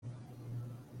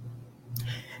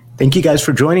Thank you guys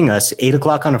for joining us. 8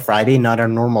 o'clock on a Friday, not our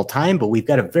normal time, but we've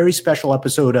got a very special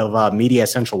episode of Media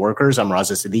Essential Workers. I'm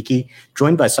Raza Siddiqui,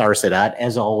 joined by Sarah Sadat,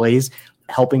 as always,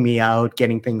 helping me out,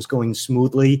 getting things going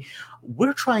smoothly.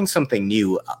 We're trying something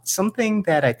new, something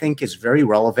that I think is very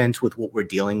relevant with what we're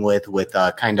dealing with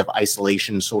kind of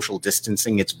isolation, social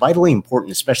distancing. It's vitally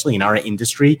important, especially in our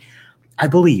industry. I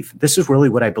believe this is really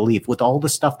what I believe with all the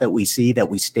stuff that we see, that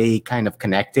we stay kind of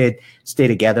connected, stay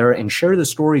together, and share the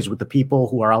stories with the people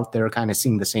who are out there kind of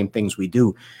seeing the same things we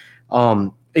do.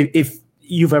 If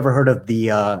you've ever heard of the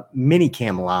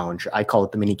Minicam Lounge, I call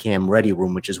it the Minicam Ready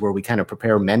Room, which is where we kind of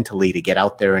prepare mentally to get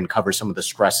out there and cover some of the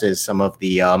stresses, some of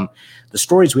the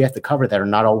stories we have to cover that are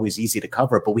not always easy to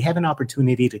cover, but we have an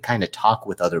opportunity to kind of talk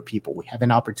with other people. We have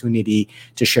an opportunity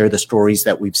to share the stories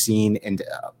that we've seen and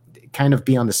kind of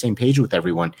be on the same page with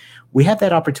everyone. We have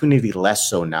that opportunity less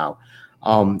so now.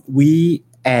 We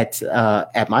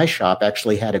at my shop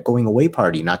actually had a going away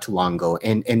party not too long ago,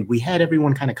 and we had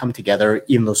everyone kind of come together,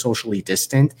 even though socially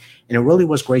distant, and it really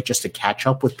was great just to catch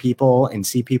up with people and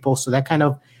see people. So that kind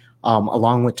of,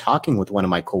 along with talking with one of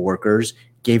my coworkers,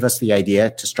 gave us the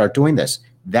idea to start doing this.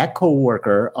 That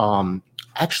coworker,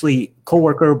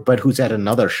 but who's at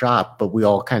another shop, but we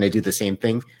all kind of do the same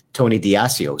thing, Tony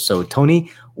Diasio. So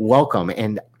Tony, welcome.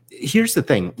 And here's the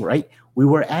thing, right? We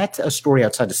were at a story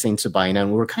outside of St. Sabina,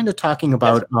 and we were kind of talking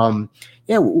about,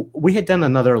 we had done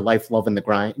another Life, Love, and the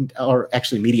Grind, or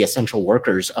actually Media Essential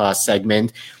Workers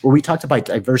segment, where we talked about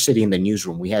diversity in the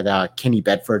newsroom. We had Kenny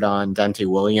Bedford on, Dante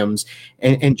Williams,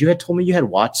 and you had told me you had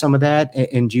watched some of that,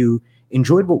 and you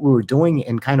enjoyed what we were doing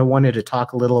and kind of wanted to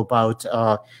talk a little about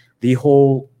the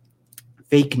whole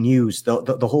fake news,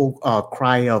 the whole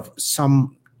cry of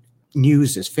some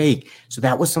news is fake. So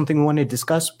that was something we wanted to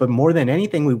discuss. But more than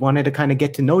anything, we wanted to kind of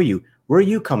get to know you. Where are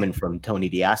you coming from, Tony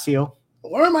Diasio?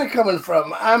 Where am I coming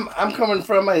from? I'm coming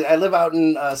from, I live out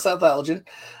in South Elgin.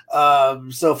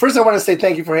 So first I want to say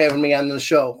thank you for having me on the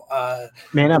show.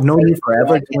 Man, I've known you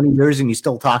forever, 20 years, and you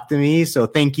still talk to me. So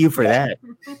thank you for that.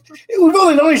 We've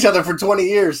only known each other for 20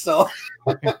 years. So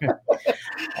there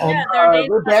are days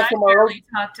we're back from our own.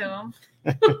 Talk to him.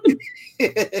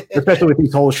 Especially with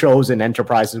these whole shows and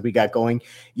enterprises we got going.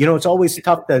 You know, it's always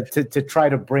tough to try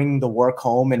to bring the work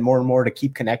home and more to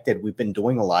keep connected. We've been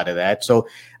doing a lot of that. So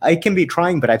it can be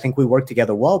trying, but I think we work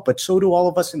together well. But so do all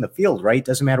of us in the field, right?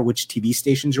 Doesn't matter which TV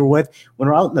stations you're with. When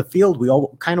we're out in the field, we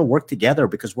all kind of work together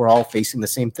because we're all facing the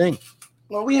same thing.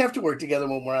 Well, we have to work together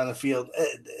when we're on the field.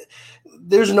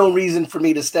 There's no reason for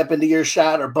me to step into your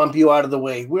shot or bump you out of the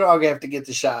way. We all have to get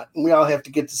the shot, and we all have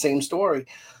to get the same story.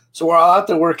 So we're all out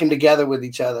there working together with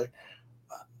each other.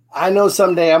 I know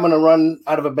someday I'm going to run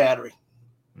out of a battery,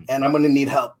 and I'm going to need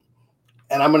help.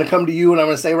 And I'm going to come to you, and I'm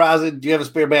going to say, Raza, do you have a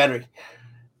spare battery?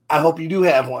 I hope you do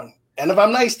have one. And if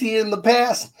I'm nice to you in the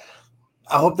past,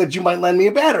 I hope that you might lend me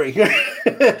a battery,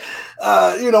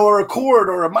 or a cord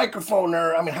or a microphone.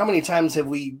 Or, I mean, how many times have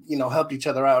we, helped each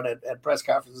other out at press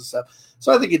conferences and stuff?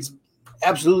 So I think it's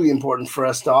absolutely important for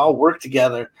us to all work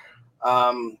together.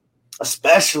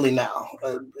 Especially now,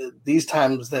 these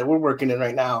times that we're working in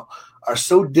right now are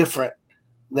so different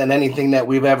than anything that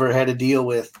we've ever had to deal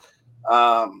with,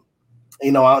 out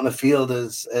in the field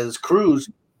as crews.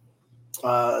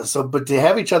 But to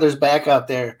have each other's back out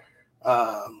there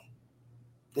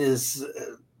is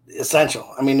essential.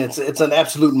 I mean, it's an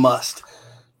absolute must.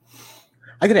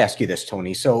 I could ask you this,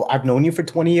 Tony. So I've known you for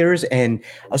 20 years, and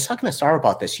I was talking to Sarah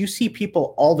about this. You see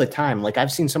people all the time. Like,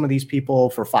 I've seen some of these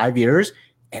people for 5 years,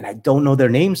 and I don't know their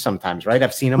names sometimes, right?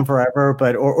 I've seen them forever,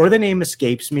 but or the name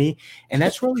escapes me. And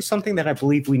that's really something that I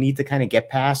believe we need to kind of get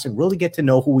past and really get to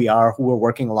know who we are, who we're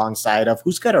working alongside of,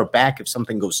 who's got our back if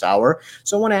something goes sour.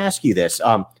 So I want to ask you this.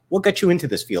 What got you into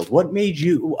this field? What made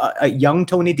you, a young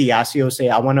Tony Diasio, say,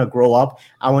 I want to grow up,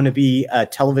 I want to be a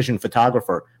television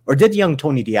photographer? Or did young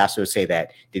Tony Diasio say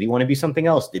that? Did he want to be something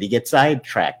else? Did he get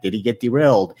sidetracked? Did he get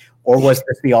derailed? Or was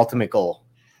this the ultimate goal?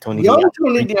 Tony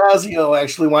Diasio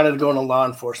actually wanted to go into law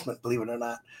enforcement, believe it or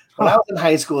not. When I was in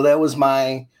high school, that was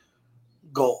my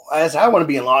goal. I said, I want to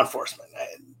be in law enforcement.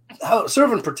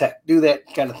 Serve and protect, do that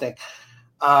kind of thing.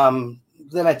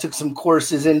 Then I took some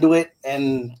courses into it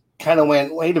and kind of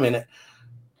went, wait a minute.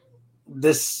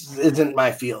 This isn't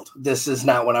my field. This is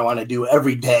not what I want to do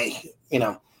every day,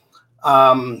 When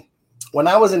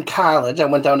I was in college, I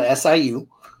went down to SIU,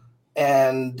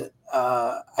 and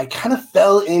I kind of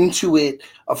fell into it.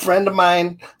 A friend of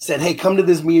mine said, hey, come to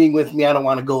this meeting with me. I don't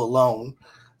want to go alone.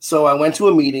 So I went to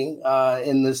a meeting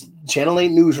in this Channel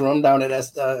 8 newsroom down at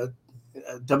WSIU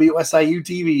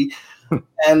TV.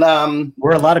 And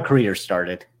where a lot of careers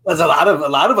started. There's a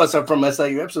lot of us are from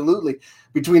SIU, absolutely.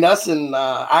 Between us and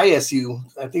ISU,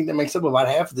 I think that makes up about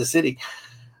half of the city.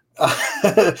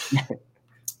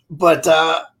 But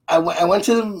I went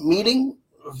to the meeting,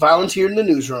 volunteered in the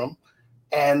newsroom,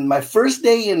 and my first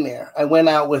day in there, I went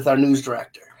out with our news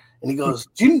director, and he goes,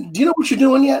 "Do you know what you're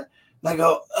doing yet?" And I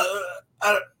go,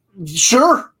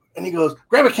 "Sure." And he goes,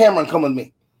 "Grab a camera and come with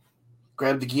me."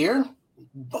 Grabbed the gear.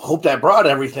 Hoped I brought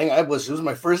everything. It was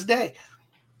my first day.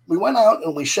 We went out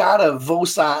and we shot a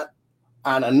VOSAT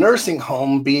on a nursing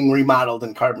home being remodeled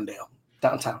in Carbondale,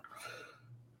 downtown.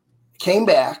 Came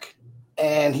back,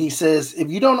 and he says, "If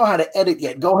you don't know how to edit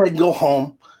yet, go ahead and go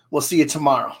home. We'll see you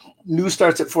tomorrow. News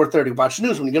starts at 4:30. Watch the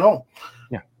news when you get home."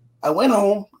 Yeah. I went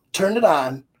home, turned it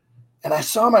on, and I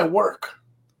saw my work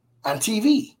on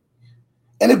TV.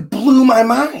 And it blew my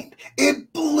mind.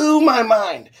 It blew my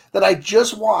mind that I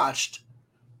just watched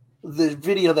the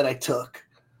video that I took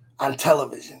on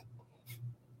television.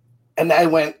 And I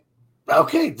went,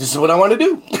 okay, this is what I want to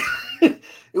do.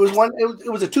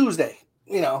 It was a Tuesday,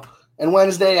 and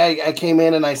Wednesday I came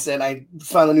in and I said, I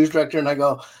found the news director and I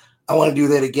go, I want to do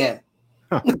that again.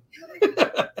 Huh.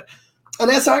 And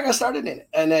that's how I got started in it.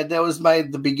 And that was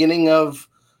the beginning of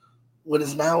what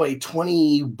is now a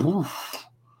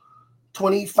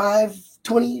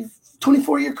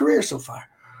 24-year career so far.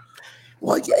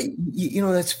 Well,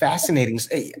 yeah, that's fascinating.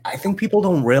 I think people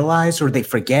don't realize, or they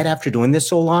forget after doing this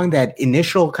so long, that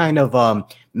initial kind of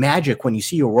magic when you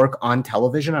see your work on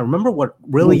television. I remember what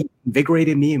really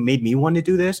invigorated me and made me want to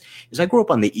do this is I grew up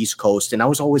on the East Coast, and I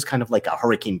was always kind of like a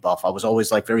hurricane buff. I was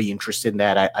always like very interested in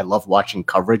that. I love watching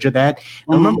coverage of that.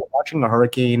 I remember watching a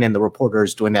hurricane and the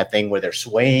reporters doing that thing where they're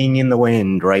swaying in the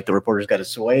wind, right? The reporters got to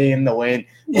sway in the wind.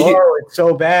 Oh, it's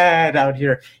so bad out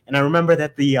here. And I remember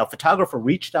that the photographer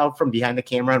reached out from behind the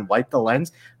camera and wiped the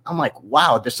lens. I'm like,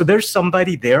 wow. So there's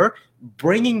somebody there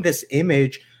bringing this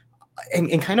image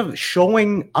and kind of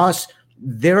showing us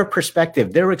their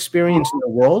perspective, their experience in the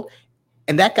world.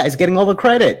 And that guy's getting all the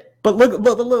credit. But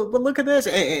look at this.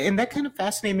 And that kind of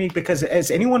fascinated me because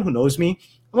as anyone who knows me,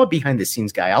 I'm a behind the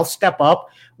scenes guy. I'll step up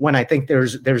when I think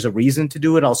there's a reason to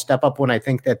do it. I'll step up when I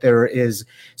think that there is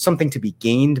something to be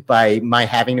gained by my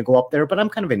having to go up there. But I'm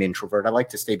kind of an introvert. I like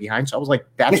to stay behind. So I was like,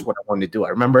 that's what I wanted to do. I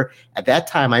remember at that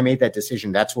time I made that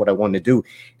decision. That's what I wanted to do.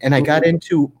 And I got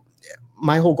into,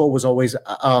 my whole goal was always,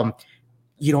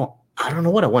 I don't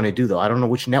know what I want to do, though. I don't know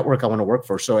which network I want to work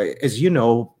for. So as you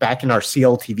know, back in our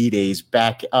CLTV days,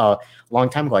 back a long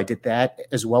time ago, I did that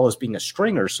as well as being a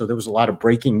stringer. So there was a lot of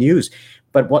breaking news.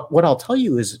 But what I'll tell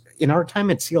you is in our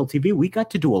time at CLTV, we got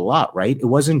to do a lot, right? It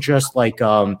wasn't just like,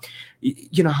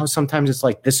 you know how sometimes it's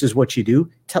like, this is what you do.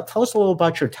 Tell us a little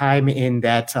about your time in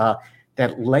that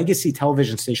legacy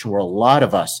television station where a lot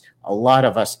of us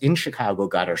in Chicago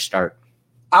got our start.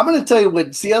 I'm going to tell you what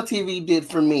CLTV did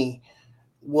for me.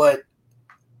 What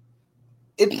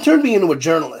it turned me into a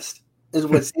journalist is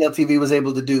what CLTV was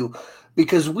able to do,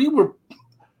 because we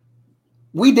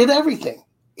did everything.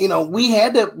 We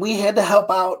had to help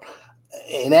out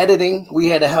in editing. We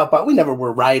had to help out. We never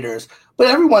were writers, but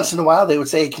every once in a while they would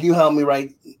say, "Can you help me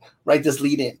write this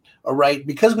lead in?" Or write,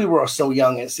 because we were so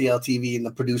young at CLTV and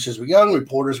the producers were young,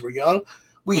 reporters were young.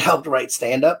 We helped write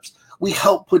stand-ups. We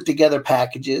helped put together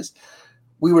packages.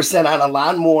 We were sent out a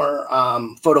lot more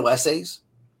photo essays.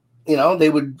 You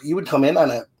would come in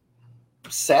on a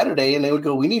Saturday and they would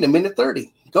go, "We need a minute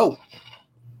 30. Go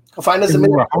find us a minute."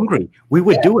 We were hungry. We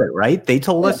would do it, right? They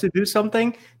told us to do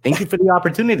something. Thank you for the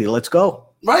opportunity. Let's go.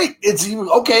 Right. It's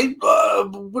okay.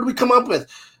 What do we come up with?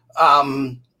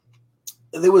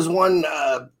 There was one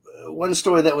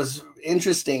story that was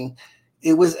interesting.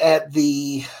 It was at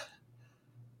the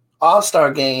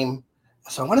All-Star game.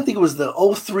 So I want to think it was the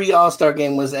 2003 All-Star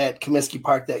game was at Comiskey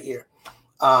Park that year.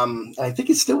 I think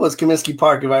it still was Comiskey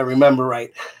Park, if I remember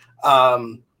right.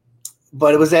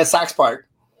 But it was at Sox Park.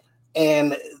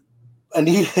 And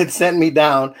Anita had sent me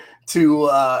down to,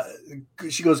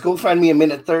 she goes, "Go find me a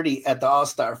minute 30 at the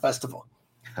All-Star Festival."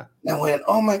 And I went,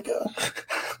 "Oh my God,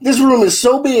 this room is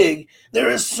so big. There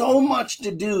is so much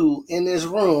to do in this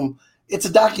room. It's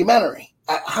a documentary.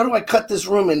 How do I cut this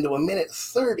room into a minute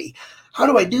 30? How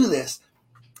do I do this?"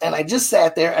 And I just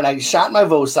sat there and I shot my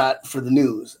VOSAT for the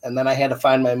news. And then I had to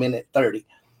find my minute 30.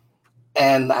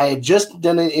 And I had just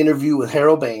done an interview with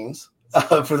Harold Baines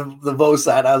for the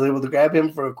VOSAT. I was able to grab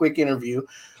him for a quick interview,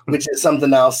 which is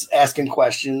something else, asking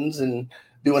questions and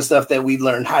doing stuff that we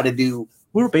learned how to do.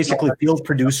 We were basically field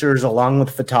producers along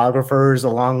with photographers,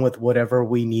 along with whatever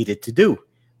we needed to do.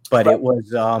 But it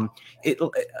was, it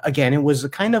was a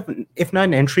kind of, if not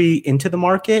an entry into the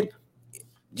market,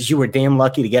 you were damn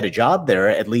lucky to get a job there,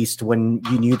 at least when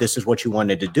you knew this is what you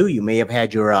wanted to do. You may have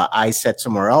had your eyes set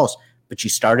somewhere else, but you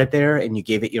started there and you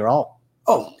gave it your all.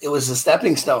 Oh, it was a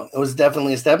stepping stone. It was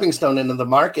definitely a stepping stone into the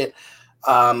market.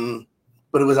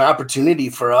 But it was an opportunity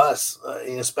for us,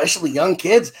 especially young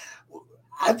kids.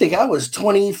 I think I was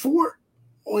 24,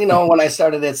 when I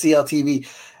started at CLTV.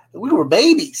 We were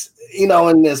babies,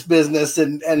 in this business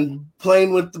and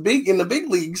playing with in the big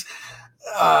leagues,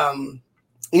 and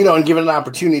given an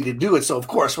opportunity to do it. So of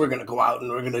course we're going to go out and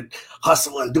we're going to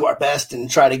hustle and do our best and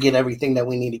try to get everything that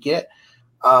we need to get.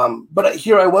 But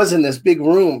here I was in this big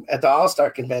room at the All-Star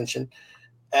Convention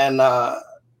and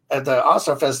at the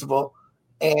All-Star Festival,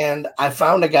 and I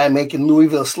found a guy making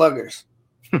Louisville Sluggers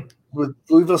with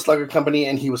Louisville Slugger Company,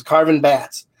 and he was carving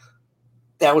bats.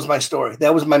 That was my story.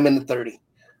 That was my minute 30.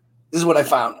 This is what I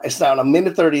found. I found a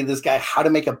minute 30 of this guy, how to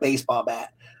make a baseball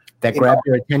bat. That grabbed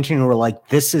your attention and were like,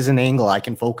 this is an angle I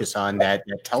can focus on that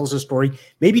tells a story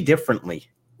maybe differently.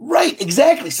 Right,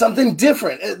 exactly. Something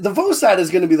different. The VOSAT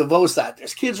is going to be the VOSAT.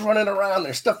 There's kids running around.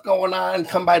 There's stuff going on.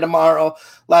 Come by tomorrow.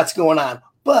 Lots going on.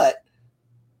 But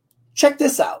check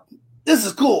this out. This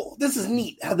is cool. This is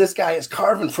neat how this guy is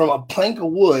carving from a plank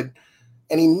of wood,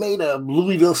 and he made a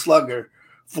Louisville Slugger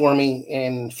for me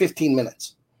in 15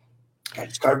 minutes. I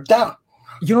just carved it down.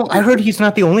 I heard he's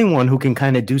not the only one who can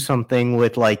kind of do something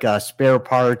with like spare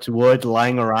parts, wood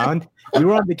lying around. We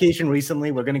were on vacation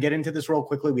recently. We're going to get into this real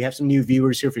quickly. We have some new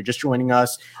viewers here if you're just joining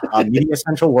us. Media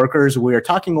Essential Workers. We are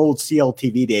talking old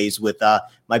CLTV days with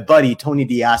my buddy, Tony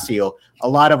D'Asio. A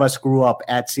lot of us grew up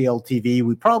at CLTV.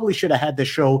 We probably should have had the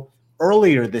show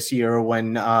earlier this year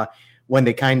when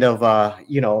they kind of,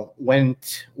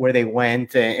 went where they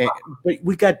went. But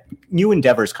we got new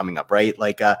endeavors coming up, right?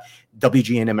 Like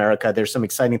WGN America. There's some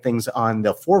exciting things on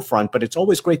the forefront, but it's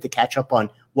always great to catch up on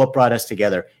what brought us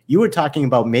together. You were talking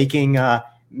about making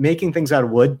things out of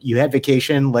wood. You had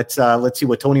vacation. Let's see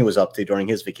what Tony was up to during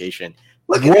his vacation.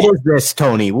 What is this,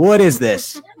 Tony? What is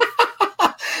this?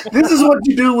 This is what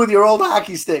you do with your old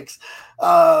hockey sticks.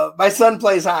 My son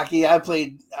plays hockey. I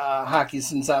played hockey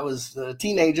since I was a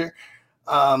teenager.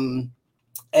 And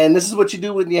this is what you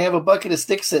do when you have a bucket of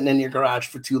sticks sitting in your garage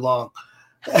for too long.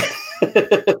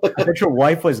 I bet your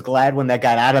wife was glad when that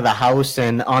got out of the house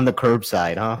and on the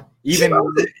curbside, huh? Even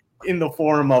in the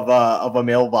form of a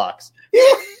mailbox. Yeah,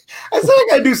 I said I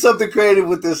gotta do something creative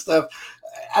with this stuff.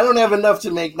 I don't have enough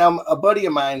to make. Now, a buddy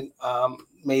of mine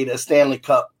made a Stanley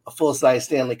Cup, a full-size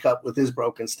Stanley Cup with his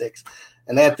broken sticks,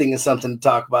 and that thing is something to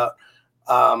talk about.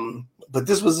 But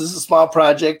this was just a small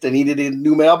project. I needed a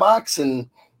new mailbox, and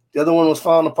the other one was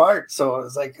falling apart. So I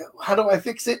was like, how do I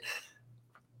fix it?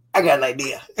 I got an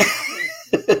idea.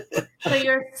 So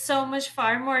you're so much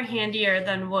far more handier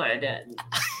than wood.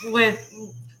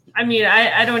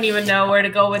 I don't even know where to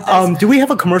go with this. Do we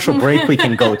have a commercial break we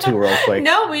can go to real quick?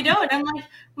 No, we don't. I'm like,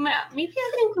 maybe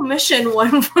I can commission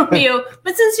one from you.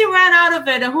 But since you ran out of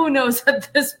it, who knows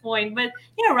at this point? But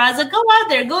Raza, go out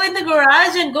there, go in the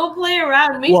garage and go play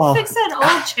around. Maybe fix that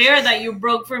old chair that you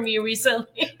broke from me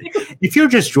recently. If you're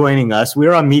just joining us,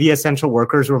 we're on Media Essential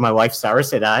Workers, where my wife, Sarah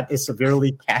Sadat, is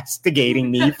severely castigating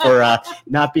me for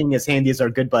not being as handy as our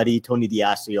good buddy, Tony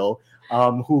D'Asio,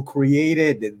 who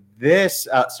created this.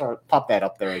 Sorry, pop that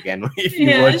up there again, if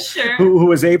you would. Sure. Who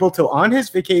was able to, on his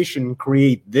vacation,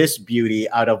 create this beauty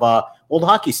out of old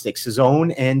hockey sticks, his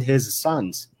own and his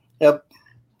son's. Yep.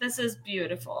 This is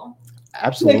beautiful.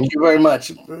 Absolutely. Thank you very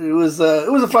much. It was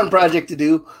a fun project to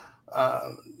do.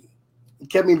 It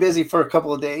kept me busy for a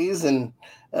couple of days, and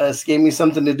gave me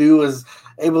something to do. Was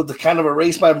able to kind of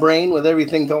erase my brain with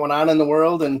everything going on in the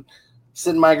world, and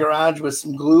sit in my garage with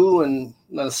some glue and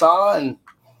a saw, and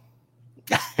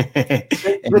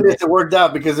it worked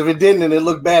out, because if it didn't and it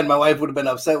looked bad, my wife would have been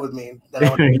upset with me.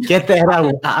 Get that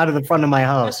out of the front of my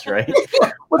house, right?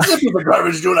 What's this piece of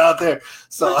garbage doing out there?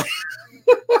 So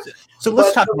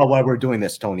let's talk about why we're doing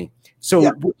this, Tony. So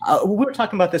we were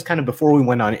talking about this kind of before we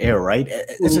went on air, right?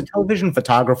 As a television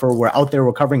photographer, we're out there,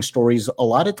 we're covering stories. A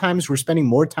lot of times we're spending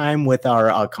more time with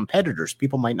our competitors.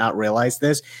 People might not realize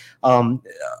this.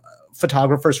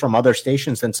 Photographers from other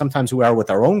stations than sometimes we are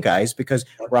with our own guys, because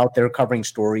we're out there covering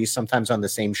stories, sometimes on the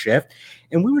same shift.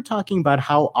 And we were talking about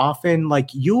how often,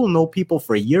 like, you will know people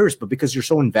for years, but because you're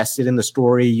so invested in the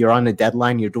story, you're on a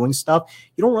deadline, you're doing stuff,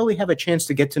 you don't really have a chance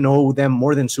to get to know them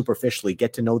more than superficially,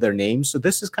 get to know their names. So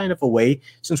this is kind of a way,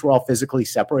 since we're all physically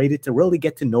separated, to really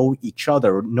get to know each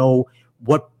other, know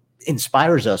what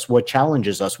inspires us, what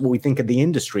challenges us, what we think of the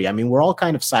industry. I mean, we're all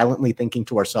kind of silently thinking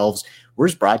to ourselves,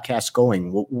 where's broadcast going?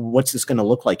 What's this going to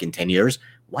look like in 10 years?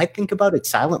 Why think about it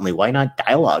silently? Why not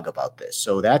dialogue about this?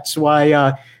 So that's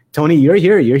why, Tony, you're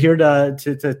here. You're here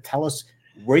to tell us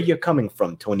where you're coming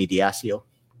from, Tony D'Asio.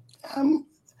 I'm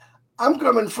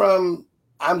coming from,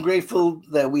 I'm grateful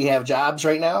that we have jobs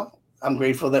right now. I'm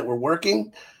grateful that we're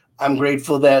working. I'm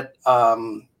grateful that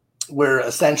we're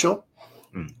essential.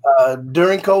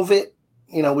 During COVID,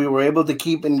 we were able to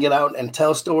keep and get out and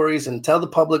tell stories and tell the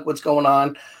public what's going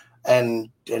on, and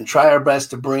try our best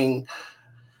to bring.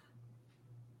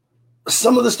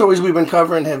 Some of the stories we've been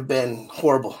covering have been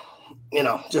horrible,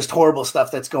 just horrible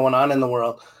stuff that's going on in the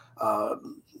world.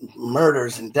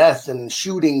 Murders and death and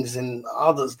shootings and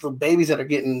all those little babies that have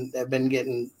been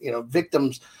getting,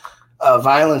 victims of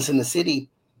violence in the city.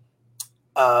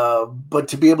 But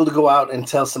to be able to go out and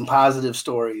tell some positive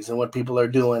stories and what people are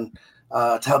doing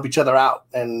to help each other out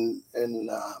and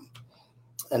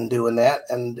doing that,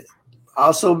 and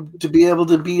also to be able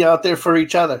to be out there for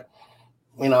each other.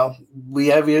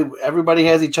 Everybody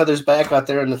has each other's back out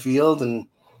there in the field, and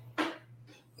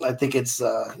I think it's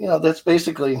that's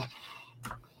basically.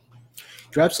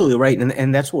 You're absolutely right,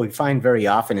 and that's what we find very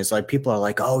often is like people are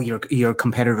like, "Oh, your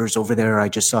competitors over there. I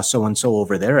just saw so and so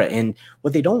over there." And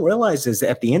what they don't realize is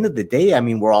at the end of the day, I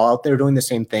mean, we're all out there doing the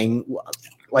same thing.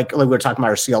 Like we were talking about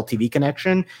our CLTV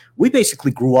connection. We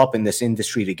basically grew up in this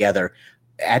industry together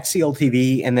at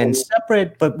CLTV and then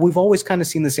separate, but we've always kind of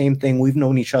seen the same thing. We've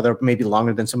known each other maybe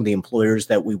longer than some of the employers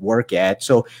that we work at.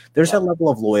 So there's a level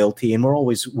of loyalty, and we're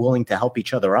always willing to help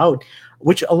each other out,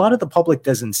 which a lot of the public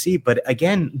doesn't see. But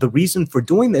again, the reason for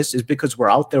doing this is because we're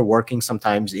out there working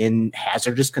sometimes in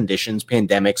hazardous conditions,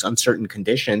 pandemics, uncertain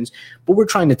conditions, but we're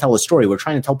trying to tell a story. We're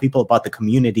trying to tell people about the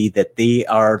community that they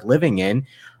are living in.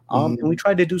 And we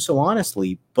try to do so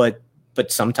honestly, but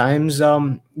sometimes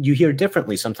you hear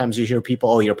differently. Sometimes you hear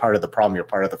people, "Oh, you're part of the problem. You're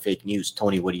part of the fake news."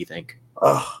 Tony, what do you think?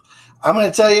 I'm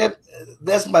going to tell you,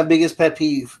 that's my biggest pet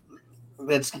peeve.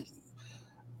 That's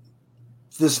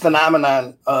this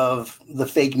phenomenon of the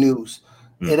fake news.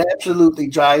 It absolutely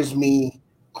drives me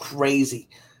crazy.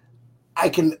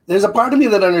 There's a part of me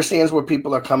that understands where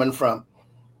people are coming from.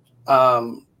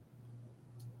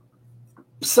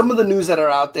 Some of the news that are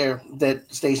out there,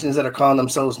 that stations that are calling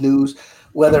themselves news,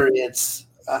 whether it's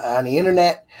on the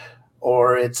internet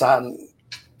or it's on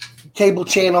cable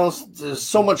channels, there's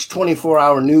so much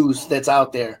 24-hour news that's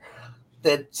out there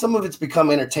that some of it's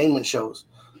become entertainment shows,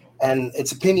 and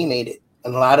it's opinionated.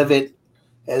 And a lot of it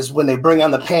is when they bring on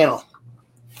the panel,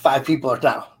 5 people are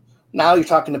down. Now you're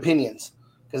talking opinions,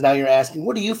 because now you're asking,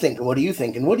 what do you think? And what do you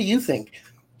think? And what do you think?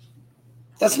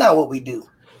 That's not what we do.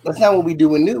 That's not what we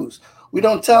do in news. We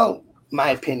don't tell my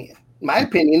opinion. My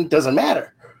opinion doesn't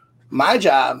matter. My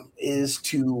job is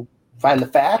to find the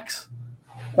facts,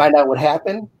 find out what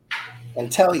happened,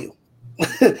 and tell you.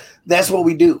 That's what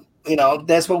we do.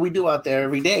 That's what we do out there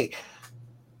every day.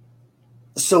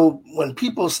 So when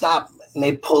people stop and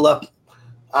they pull up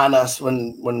on us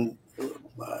when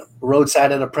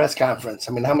roadside at a press conference,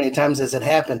 I mean, how many times has it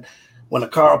happened when a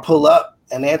car will pull up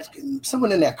and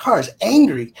someone in that car is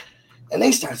angry and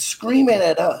they start screaming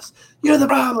at us, "You're the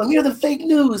problem. You're the fake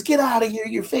news. Get out of here.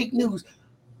 You're fake news."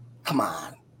 Come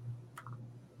on.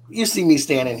 You see me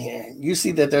standing here. You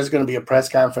see that there's going to be a press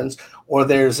conference, or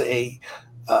there's a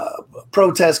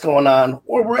protest going on,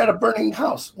 or we're at a burning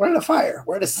house. We're at a fire.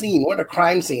 We're at a scene. We're at a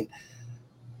crime scene.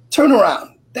 Turn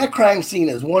around. That crime scene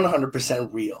is 100%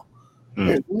 real.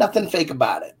 There's nothing fake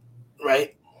about it,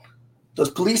 right?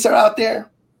 Those police are out there.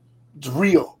 It's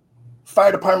real.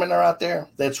 Fire department are out there.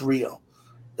 That's real.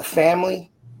 The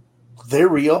family, they're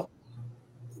real.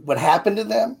 What happened to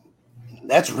them,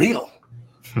 that's real.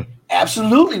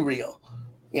 Absolutely real.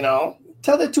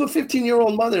 Tell that to a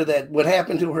 15-year-old mother that what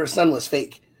happened to her son was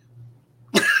fake.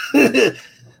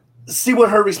 See what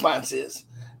her response is.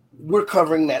 We're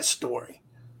covering that story.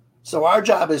 So our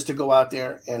job is to go out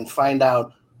there and find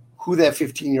out who that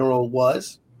 15-year-old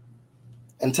was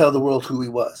and tell the world who he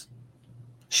was.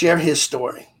 Share his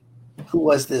story. Who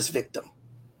was this victim?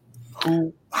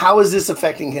 How is this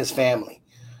affecting his family?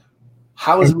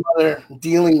 How is mother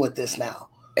dealing with this now?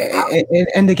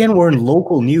 And again, we're in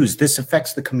local news. This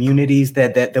affects the communities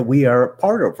that we are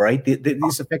part of, right?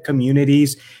 These affect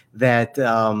communities that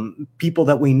people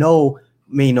that we know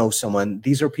may know someone.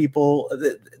 These are people,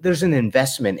 there's an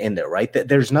investment in there, right?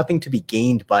 There's nothing to be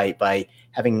gained by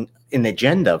having an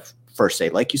agenda, per se.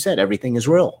 Like you said, everything is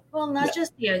real. Well, not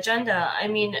just the agenda. I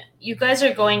mean, you guys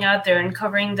are going out there and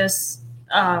covering this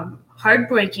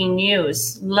heartbreaking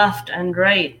news left and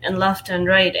right. And,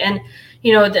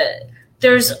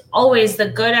 there's always the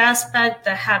good aspect,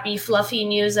 the happy, fluffy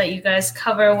news that you guys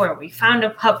cover where we found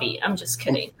a puppy. I'm just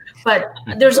kidding. But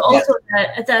there's also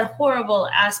that horrible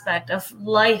aspect of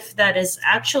life that is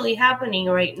actually happening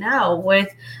right now with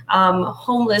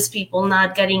homeless people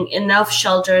not getting enough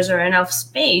shelters or enough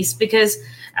space because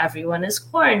everyone is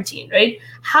quarantined, right?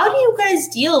 How do you guys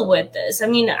deal with this? I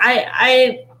mean,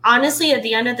 honestly, at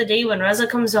the end of the day, when Reza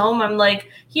comes home, I'm like,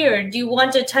 here, do you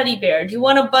want a teddy bear? Do you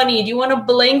want a bunny? Do you want a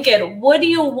blanket? What do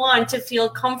you want to feel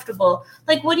comfortable?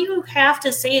 Like, what do you have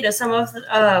to say to some of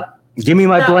give me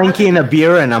my blankie and a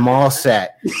beer and I'm all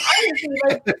set. Honestly,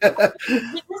 like,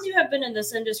 because you have been in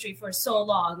this industry for so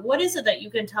long, what is it that you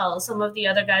can tell some of the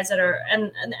other guys that are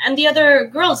and the other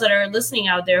girls that are listening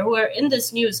out there who are in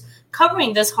this news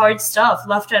covering this hard stuff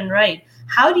left and right?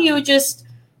 How do you just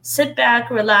sit back,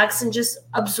 relax, and just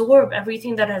absorb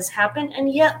everything that has happened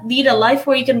and yet lead a life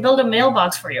where you can build a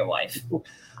mailbox for your wife?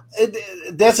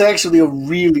 That's actually a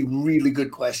really, really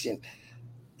good question.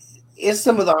 It's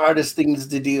some of the hardest things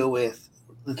to deal with,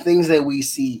 the things that we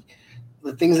see,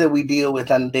 the things that we deal with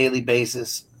on a daily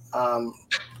basis,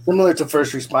 similar to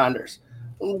first responders.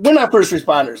 We're not first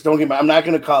responders. Don't get me. I'm not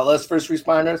going to call us first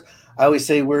responders. I always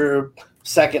say we're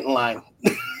second in line.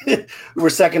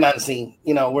 We're second on scene.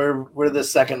 You know, we're the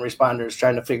second responders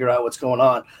trying to figure out what's going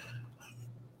on.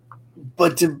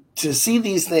 But to see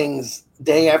these things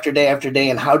day after day after day,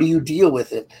 and how do you deal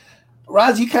with it?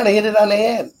 Roz, you kind of hit it on the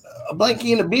head. A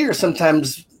blankie and a beer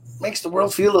sometimes makes the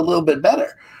world feel a little bit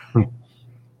better.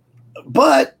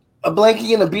 But a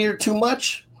blankie and a beer too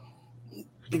much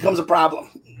becomes a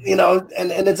problem, you know,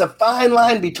 and it's a fine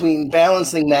line between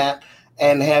balancing that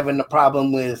and having a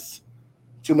problem with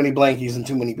too many blankies and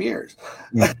too many beers.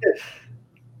 Yeah.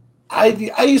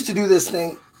 I used to do this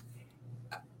thing.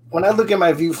 When I look at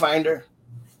my viewfinder,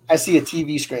 I see a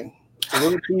TV screen. A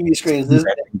little TV screen.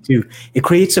 It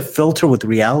creates a filter with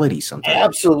reality sometimes.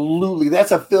 Absolutely.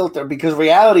 That's a filter because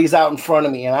reality is out in front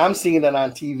of me and I'm seeing it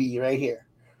on TV right here.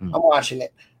 I'm watching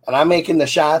it and I'm making the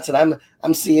shots and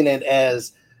I'm seeing it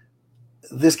as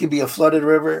this could be a flooded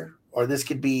river or this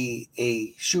could be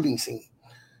a shooting scene.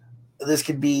 This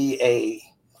could be a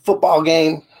football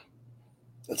game.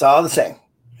 It's all the same.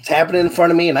 It's happening in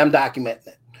front of me and I'm documenting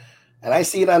it. And I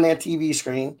see it on that TV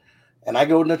screen and I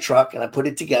go in the truck and I put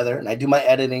it together and I do my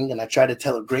editing and I try to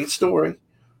tell a great story.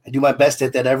 I do my best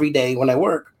at that every day when I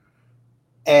work.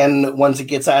 And once it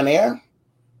gets on air,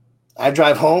 I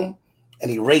drive home and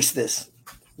erase this.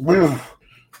 You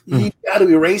got to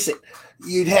erase it.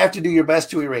 You'd have to do your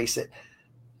best to erase it.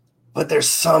 But there's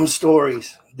some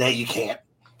stories that you can't.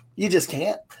 You just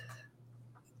can't.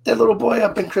 That little boy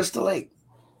up in Crystal Lake,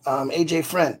 AJ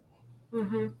Friend,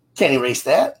 can't erase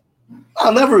that.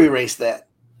 I'll never erase that.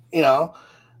 You know,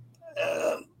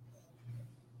 I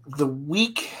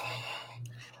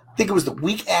think it was the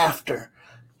week after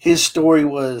his story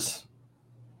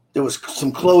there was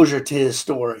some closure to his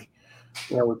story.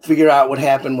 You know, we figure out what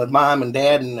happened with mom and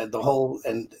dad and the whole,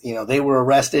 and, you know, they were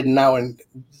arrested and now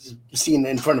seen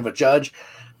in front of a judge.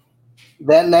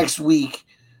 That next week,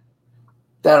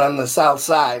 down on the south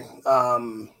side,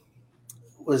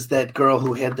 was that girl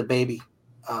who had the baby.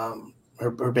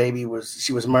 Her baby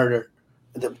she was murdered,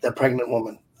 the pregnant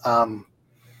woman.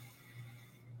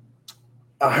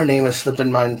 Her name is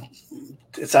slipping mine.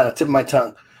 It's on the tip of my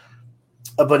tongue.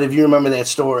 But if you remember that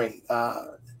story,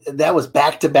 that was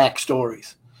back-to-back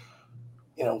stories.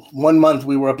 You know, 1 month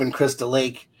we were up in Crystal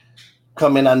Lake,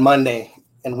 come in on Monday,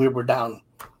 and we were down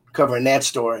covering that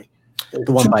story.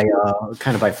 The one by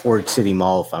kind of by Ford City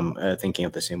Mall, if I'm thinking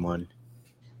of the same one.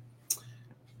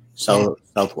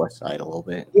 Southwest side a little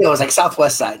bit. Yeah, it was like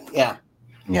southwest side. Yeah.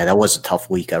 Yeah, that was a tough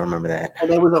week. I remember that.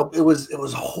 And it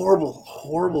was a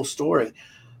horrible story.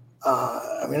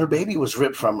 I mean, her baby was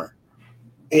ripped from her.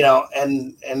 You know,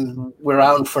 and we're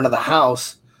out in front of the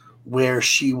house where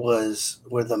the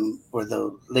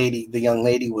young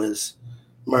lady was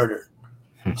murdered.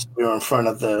 So we were in front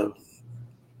of the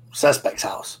suspect's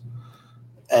house,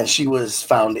 and she was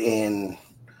found in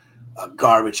a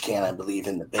garbage can, I believe,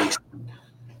 in the basement.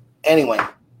 Anyway,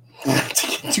 to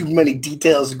get too many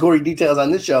details, gory details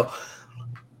on this show,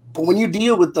 but when you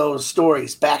deal with those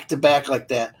stories back to back like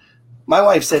that, my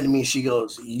wife said to me, she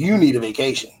goes, "You need a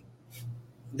vacation.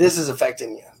 This is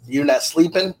affecting you. You're not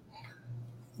sleeping.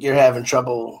 You're having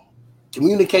trouble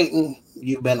communicating.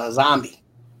 You've been a zombie."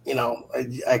 You know,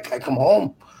 I come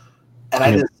home and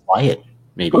I just quiet,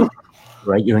 maybe,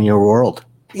 right? You're in your world.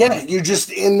 Yeah, you're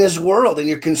just in this world and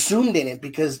you're consumed in it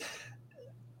because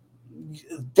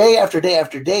day after day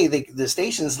after day, the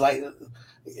stations, like,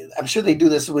 I'm sure they do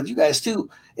this with you guys too.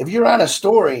 If you're on a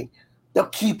story, they'll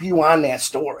keep you on that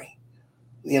story,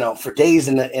 you know, for days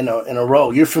in a row.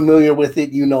 You're familiar with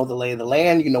it. You know the lay of the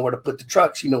land. You know where to put the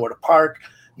trucks. You know where to park.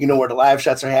 You know where the live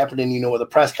shots are happening. You know where the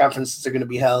press conferences are going to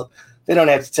be held. They don't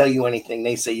have to tell you anything.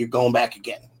 They say you're going back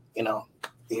again. You know,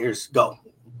 here's go.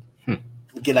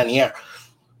 Get on the air.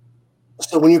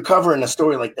 So when you're covering a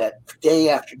story like that day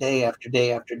after day after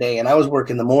day after day, and I was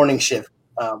working the morning shift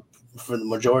for the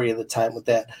majority of the time with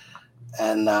that,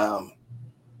 and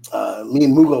me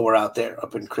and Mugo were out there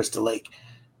up in Crystal Lake,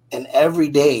 and every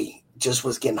day just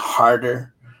was getting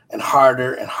harder and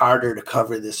harder and harder to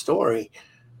cover this story.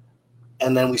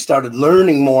 And then we started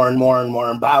learning more and more and more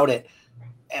about it.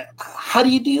 And how do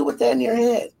you deal with that in your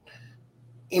head?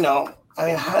 You know, I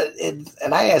mean,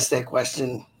 and I asked that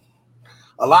question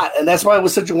a lot. And that's why it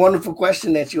was such a wonderful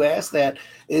question that you asked. That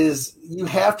is, you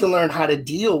have to learn how to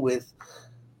deal with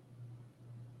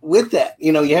that.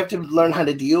 You know, you have to learn how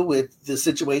to deal with the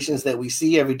situations that we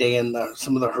see every day and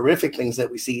some of the horrific things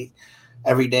that we see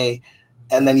every day.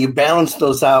 And then you balance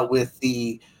those out with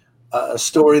the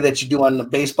story that you do on the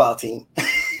baseball team.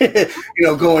 You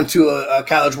know, going to a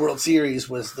College World Series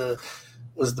was the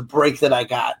break that I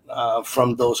got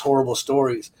from those horrible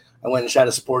stories. I went and shot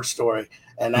a sports story,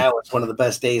 and that was one of the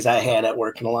best days I had at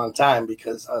work in a long time,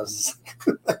 because I was,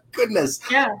 goodness.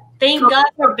 Yeah, thank God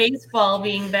for baseball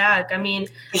being back. I mean,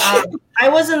 I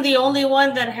wasn't the only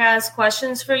one that has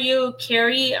questions for you.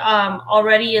 Carrie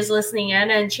already is listening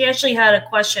in, and she actually had a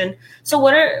question. So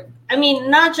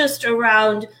not just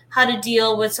around how to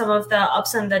deal with some of the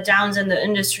ups and the downs in the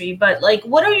industry, but like,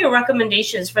 what are your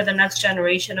recommendations for the next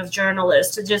generation of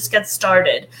journalists to just get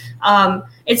started?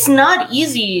 It's not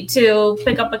easy to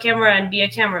pick up a camera and be a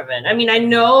cameraman. I mean, I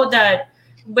know that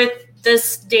with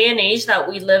this day and age that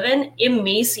we live in, it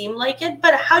may seem like it,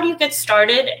 but how do you get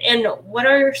started? And what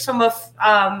are some of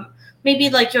maybe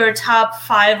like your top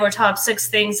 5 or top 6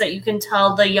 things that you can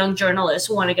tell the young journalists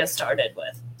who want to get started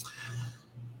with?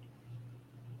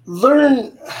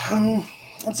 Learn.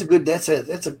 That's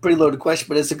a pretty loaded question,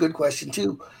 but it's a good question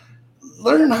too.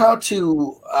 Learn how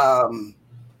to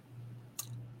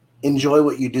enjoy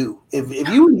what you do. If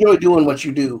you enjoy doing what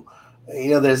you do,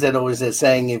 you know, there's always that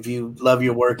saying, if you love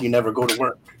your work, you never go to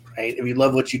work, right? If you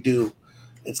love what you do,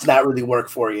 it's not really work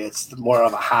for you. It's more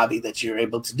of a hobby that you're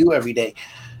able to do every day.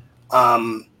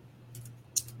 Learn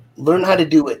how to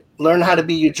do it. Learn how to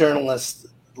be your journalist.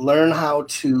 Learn how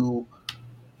to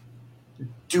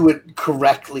do it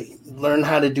correctly. Learn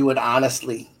how to do it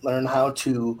honestly. Learn how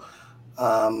to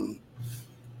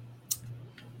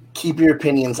keep your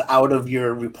opinions out of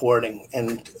your reporting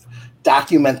and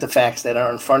document the facts that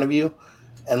are in front of you,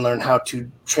 and learn how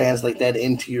to translate that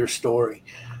into your story.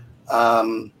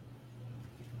 And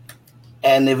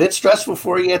if it's stressful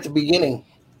for you at the beginning,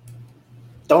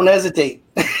 don't hesitate.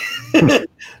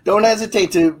 Don't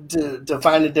hesitate to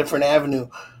find a different avenue.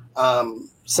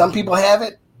 Some people have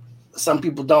it, some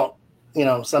people don't. You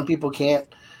know, some people can't.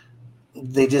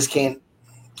 They just can't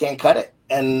cut it.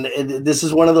 And this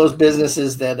is one of those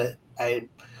businesses that a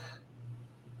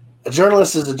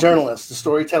journalist is a journalist. The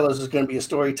storyteller is going to be a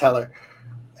storyteller.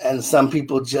 And some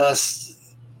people just,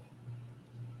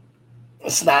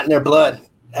 it's not in their blood.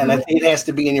 And I think it has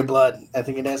to be in your blood. I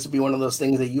think it has to be one of those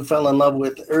things that you fell in love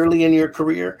with early in your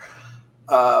career,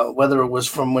 whether it was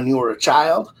from when you were a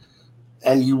child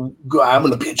and you go, I'm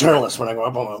going to be a journalist when I grow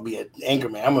up. I'm going to be an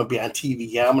anchorman. I'm going to be on TV.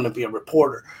 Yeah, I'm going to be a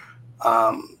reporter.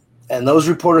 And those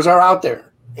reporters are out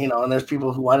there, you know, and there's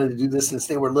people who wanted to do this since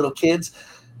they were little kids.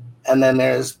 And then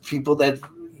there's people that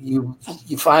you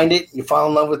find it, you fall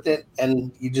in love with it,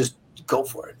 and you just go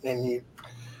for it.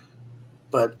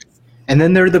 And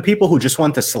then there are the people who just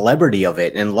want the celebrity of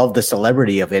it and love the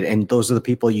celebrity of it. And those are the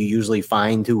people you usually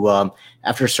find who,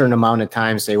 after a certain amount of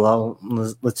time, say, well,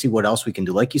 let's see what else we can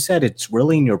do. Like you said, it's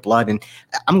really in your blood. And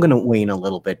I'm going to weigh in a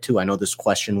little bit, too. I know this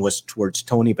question was towards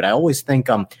Tony, but I always think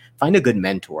find a good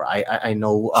mentor. I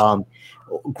know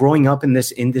growing up in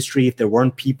this industry, if there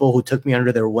weren't people who took me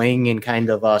under their wing and kind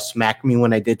of smacked me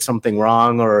when I did something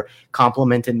wrong or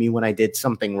complimented me when I did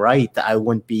something right, I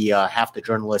wouldn't be half the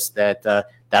journalist that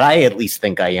I at least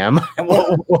think I am.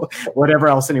 Whatever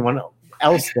else anyone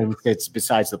else thinks, it's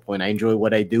besides the point. I enjoy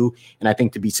what I do. And I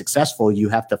think to be successful, you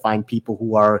have to find people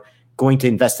who are going to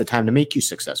invest the time to make you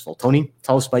successful. Tony,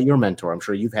 tell us about your mentor. I'm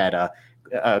sure you've had a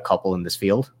couple in this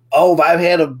field. Oh, I've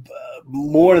had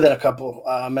more than a couple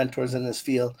mentors in this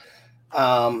field.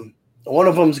 One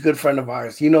of them is a good friend of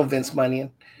ours. You know Vince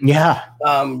Munyon. Yeah.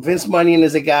 Vince Munyon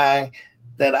is a guy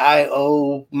that I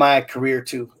owe my career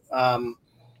to.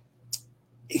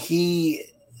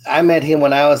 I met him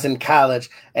when I was in college,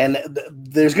 and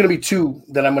there's going to be 2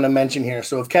 that I'm going to mention here.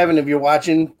 So if Kevin, if you're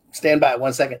watching, stand by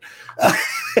 1 second.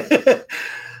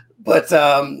 But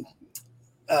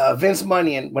Vince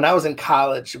Munyon, when I was in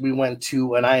college, we went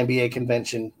to an IMBA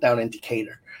convention down in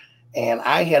Decatur, and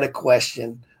I had a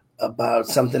question about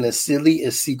something as silly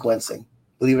as sequencing.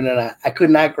 Believe it or not, I could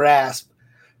not grasp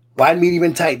wide, medium,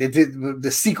 and tight. The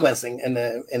sequencing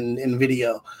in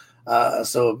video.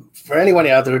 So for anyone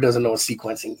out there who doesn't know what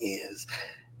sequencing is,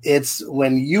 it's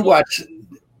when you watch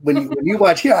when you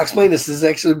watch here, I'll explain this. This is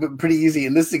actually pretty easy,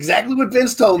 and this is exactly what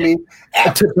Vince told me.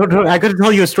 I got to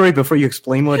tell you a story before you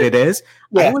explain what it is.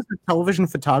 Yeah. I was a television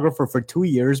photographer for 2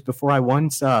 years before I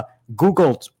once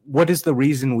Googled what is the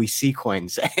reason we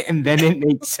sequence, and then it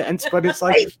made sense. But it's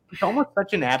like it's almost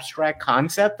such an abstract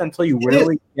concept until you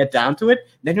really get down to it.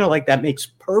 Then you're like, that makes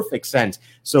perfect sense.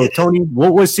 So, Tony,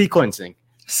 what was sequencing?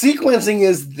 Sequencing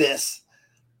is this: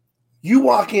 you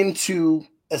walk into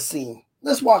a scene.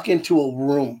 Let's walk into a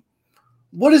room.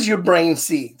 What does your brain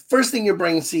see? First thing your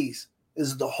brain sees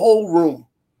is the whole room.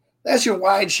 That's your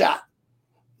wide shot,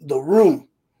 the room.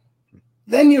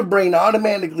 Then your brain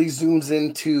automatically zooms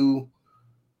into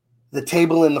the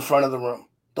table in the front of the room,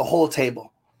 the whole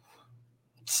table.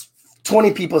 It's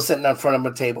 20 people sitting in front of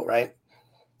a table, right?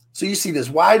 So you see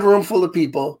this wide room full of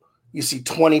people. You see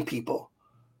 20 people.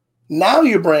 Now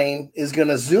your brain is going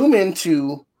to zoom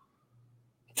into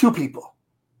 2 people.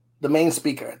 The main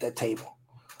speaker at that table.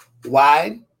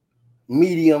 Wide,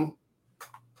 medium,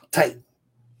 tight.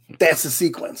 That's the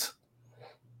sequence.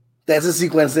 That's a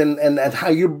sequence and how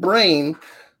your brain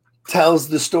tells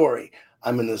the story.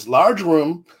 I'm in this large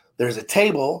room. There's a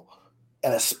table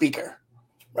and a speaker,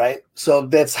 right? So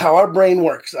that's how our brain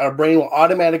works. Our brain will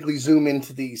automatically zoom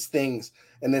into these things,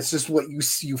 and that's just what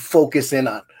you focus in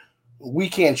on. We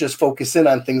can't just focus in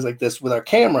on things like this with our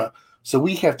camera, so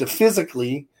we have to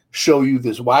physically show you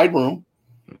this wide room,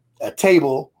 a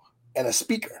table, and a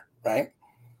speaker, right?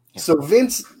 Yeah. So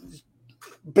Vince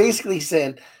basically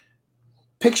said,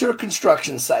 picture a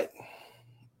construction site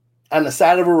on the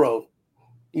side of a road.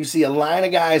 You see a line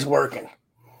of guys working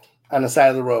on the side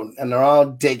of the road, and they're all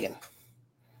digging.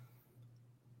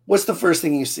 What's the first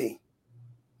thing you see?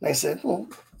 And I said, well,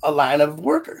 a line of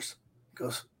workers. He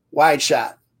goes, wide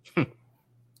shot.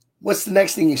 What's the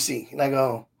next thing you see? And I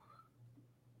go,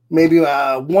 maybe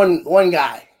one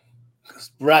guy. He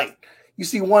goes, right. You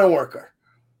see one worker.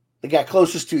 The guy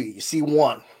closest to you. You see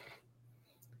one.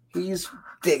 He's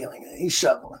digging. He's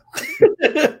shoveling.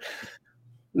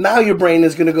 Now your brain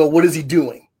is going to go, what is he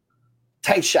doing?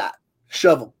 Tight shot.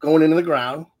 Shovel. Going into the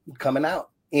ground. Coming out.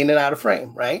 In and out of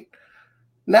frame, right?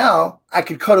 Now I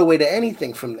could cut away to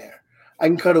anything from there. I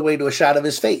can cut away to a shot of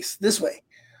his face this way.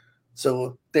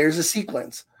 So there's a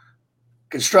sequence.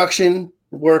 Construction,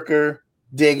 worker,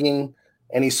 digging,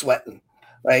 and he's sweating,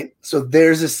 right? So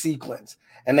there's a sequence,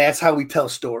 and that's how we tell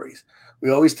stories.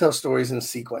 We always tell stories in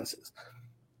sequences.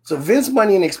 So Vince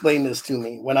Bunyan explained this to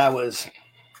me when I was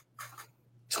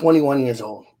 21 years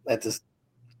old at this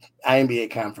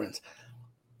IMBA conference.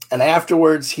 And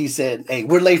afterwards he said, hey,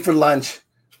 we're late for lunch.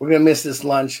 We're going to miss this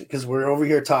lunch because we're over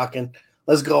here talking.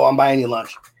 Let's go. I'm buying you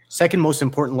lunch. Second most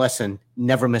important lesson,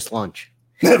 never miss lunch.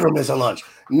 Never miss a lunch.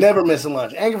 Never miss a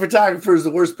lunch. Angry photographer is the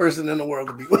worst person in the world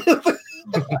to be with.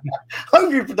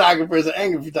 Hungry photographer is an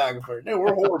angry photographer. They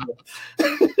were horrible.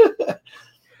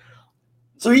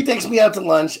 So he takes me out to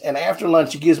lunch, and after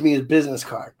lunch, he gives me his business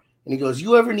card. And he goes,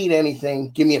 you ever need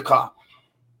anything, give me a call.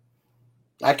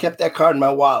 I kept that card in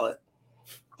my wallet.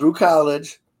 Through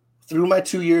college, through my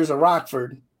 2 years of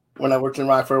Rockford, when I worked in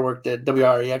Rockford, I worked at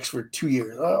WREX for 2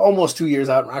 years, almost 2 years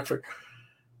out in Rockford.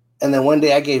 And then one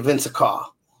day I gave Vince a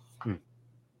call.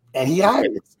 And he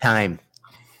hired me. It's time.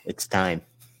 It's time.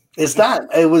 It's time.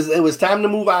 It was time to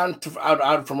move on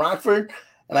out from Rockford.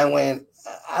 And I went,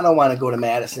 I don't want to go to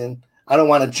Madison. I don't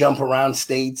want to jump around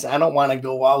states. I don't want to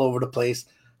go all over the place.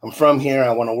 I'm from here.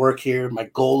 I want to work here. My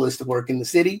goal is to work in the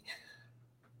city.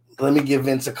 Let me give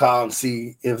Vince a call and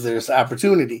see if there's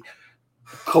opportunity.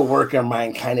 A co-worker of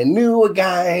mine kind of knew a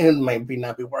guy and might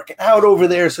not be working out over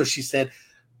there. So she said,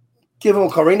 give him a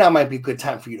call. Right now might be a good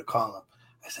time for you to call him.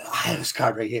 I said, I have his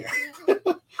card right here.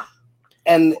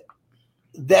 And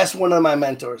that's one of my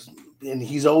mentors. And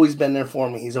he's always been there for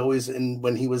me. He's always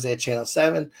when he was at Channel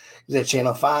 7, he was at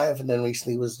Channel 5, and then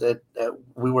recently was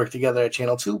we worked together at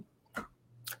Channel 2.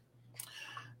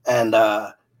 And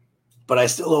but I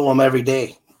still owe him every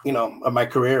day, of my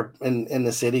career in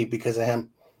the city because of him.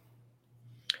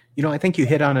 I think you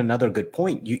hit on another good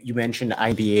point. You mentioned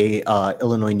IBA,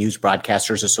 Illinois News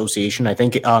Broadcasters Association. I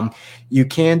think you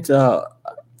can't.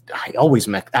 I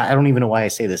don't even know why I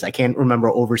say this. I can't remember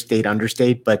overstate,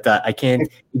 understate, but I can't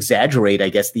exaggerate, I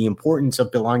guess, the importance of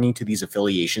belonging to these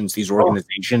affiliations, these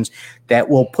organizations that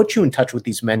will put you in touch with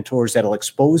these mentors, that'll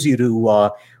expose you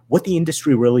to what the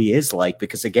industry really is like.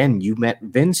 Because again, you met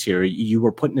Vince here. You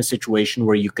were put in a situation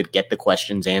where you could get the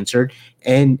questions answered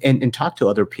and talk to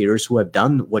other peers who have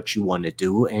done what you want to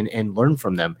do and learn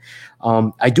from them.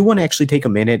 I do want to actually take a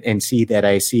minute and see that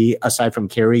I see, aside from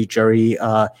Carrie, Jerry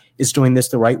is doing this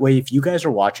the right way. If you guys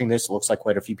are watching this, it looks like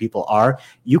quite a few people are,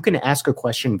 you can ask a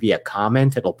question via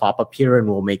comment. It'll pop up here and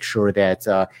we'll make sure that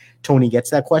Tony gets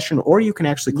that question, or you can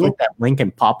actually click that link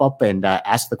and pop up and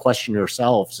ask the question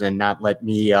yourselves and not let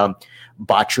me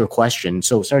botch your question.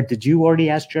 So, sorry, did you already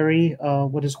ask Jerry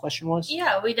what his question was?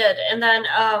 Yeah, we did. And then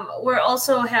we're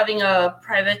also having a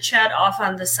private chat off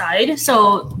on the side.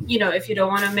 So, if you don't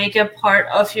want to make it part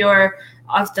of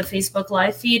the Facebook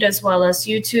live feed as well as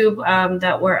YouTube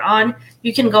that we're on,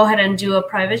 you can go ahead and do a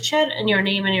private chat, and your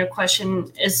name and your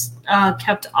question is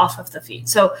kept off of the feed.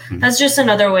 So that's just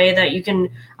another way that you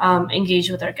can engage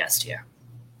with our guest here.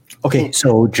 Okay,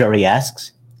 so Jerry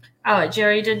asks.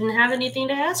 Jerry didn't have anything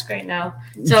to ask right now,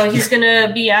 so he's going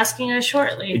to be asking us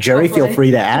shortly. Jerry, hopefully. Feel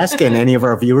free to ask, and any of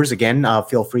our viewers, again,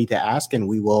 feel free to ask, and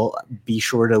we will be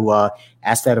sure to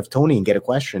ask that of Tony and get a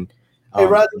question. Hey,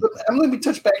 Rod, I'm going to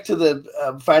touch back to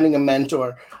the finding a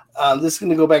mentor. This is going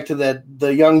to go back to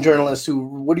the young journalists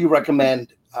what do you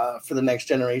recommend for the next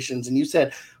generations? And you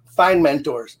said find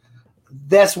mentors.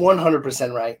 That's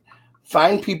 100% right.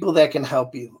 Find people that can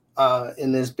help you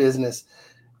in this business.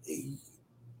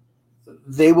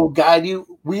 They will guide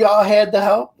you. We all had the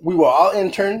help. We were all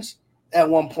interns at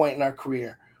one point in our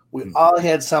career. We all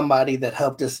had somebody that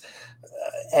helped us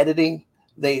editing.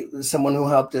 Someone who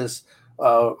helped us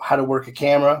how to work a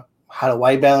camera, how to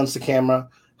white balance the camera,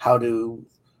 how to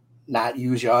not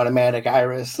use your automatic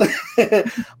iris.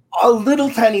 All little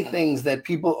tiny things that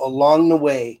people along the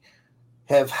way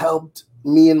have helped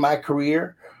me in my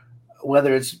career,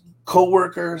 whether it's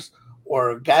coworkers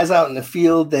or guys out in the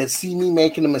field that see me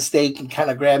making a mistake and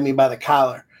kind of grab me by the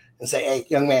collar and say, hey,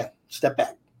 young man, step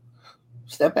back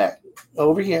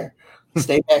over here,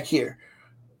 stay back here,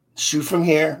 shoot from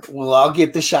here. We'll all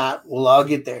get the shot. We'll all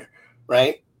get there.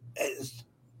 Right.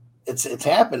 It's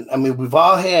happened. I mean, we've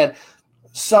all had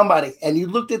somebody, and you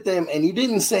looked at them and you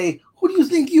didn't say, who do you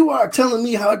think you are telling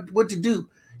me what to do?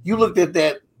 You looked at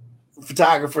that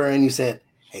photographer and you said,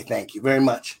 hey, thank you very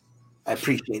much. I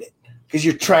appreciate it. Because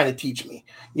you're trying to teach me.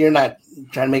 You're not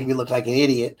trying to make me look like an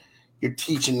idiot. You're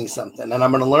teaching me something, and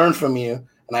I'm going to learn from you,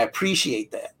 and I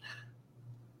appreciate that.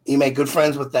 You make good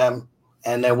friends with them,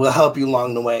 and that will help you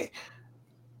along the way.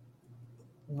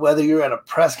 Whether you're at a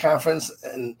press conference,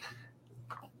 and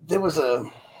there was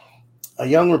a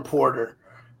young reporter,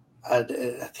 I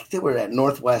think they were at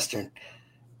Northwestern,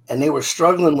 and they were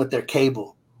struggling with their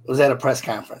cable. It was at a press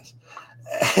conference.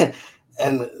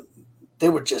 And they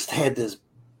had this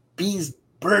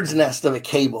bird's nest of a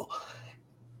cable.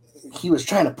 He was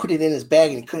trying to put it in his bag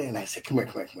and he couldn't. And I said, come here.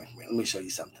 Let me show you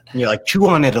something. And you're like, chew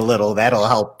on it a little. That'll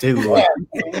help too. Yeah,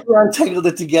 we untangled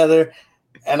it together.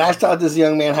 And I taught this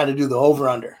young man how to do the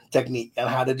over-under technique and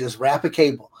how to just wrap a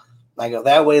cable. I go,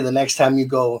 that way the next time you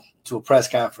go to a press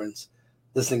conference,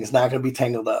 this thing is not going to be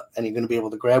tangled up. And you're going to be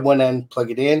able to grab one end, plug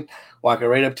it in, walk it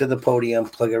right up to the podium,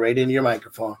 plug it right into your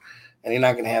microphone, and you're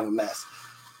not going to have a mess.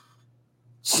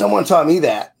 Someone taught me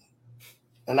that.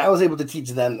 And I was able to teach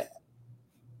them that,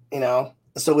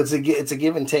 so it's a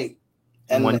give and take.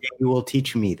 And one day you will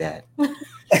teach me that. Are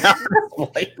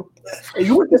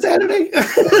you working Saturday?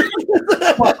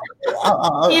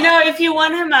 If you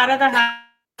want him out of the house,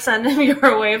 send him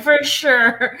your way for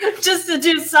sure, just to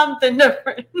do something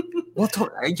different. Well,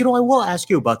 I will ask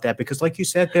you about that because, like you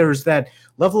said, there's that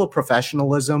level of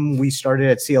professionalism. We started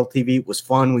at CLTV. It was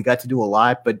fun. We got to do a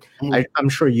lot, but I'm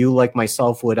sure you, like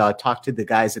myself, would talk to the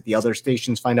guys at the other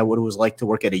stations, find out what it was like to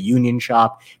work at a union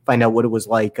shop, find out what it was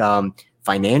like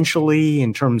financially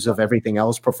in terms of everything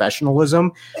else,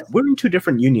 professionalism. We're in two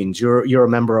different unions. You're a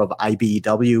member of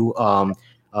IBEW.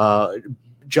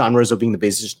 John Rizzo being the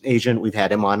business agent, we've had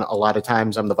him on a lot of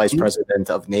times. I'm the vice president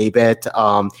of NABIT.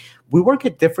 We work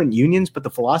at different unions, but the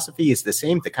philosophy is the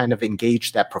same, to kind of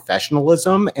engage that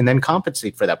professionalism and then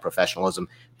compensate for that professionalism.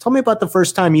 Tell me about the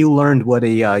first time you learned what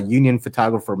a union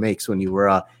photographer makes when you were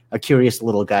a curious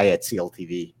little guy at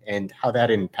CLTV and how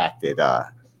that impacted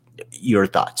your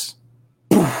thoughts.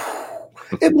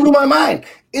 It blew my mind.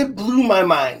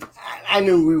 I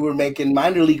knew we were making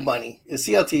minor league money. At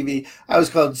CLTV, I was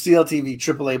called CLTV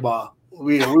AAA ball.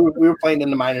 We were playing in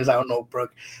the minors out in Oak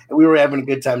Brook, and we were having a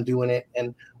good time doing it.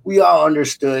 And we all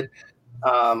understood,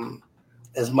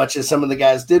 as much as some of the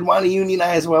guys did want to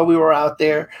unionize while we were out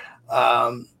there.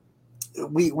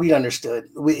 We understood.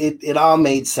 It all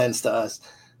made sense to us.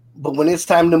 But when it's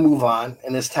time to move on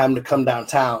and it's time to come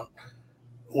downtown,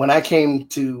 when I came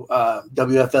to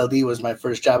WFLD, was my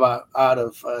first job out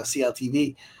of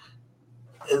CLTV.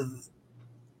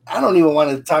 I don't even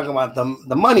want to talk about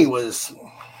the money.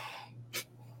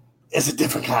 It's a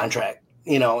different contract,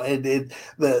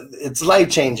 it's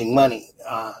life-changing money,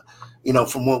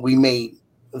 from what we made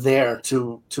there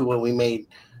to what we made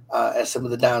at some of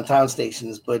the downtown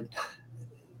stations. But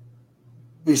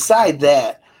beside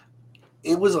that,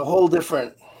 it was a whole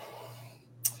different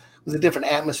was a different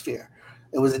atmosphere.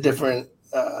 It was a different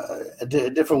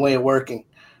different way of working.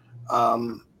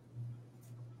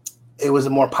 It was a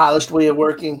more polished way of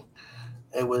working.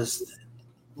 It was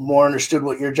more understood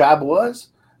what your job was,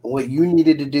 and what you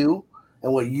needed to do,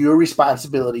 and what your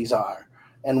responsibilities are,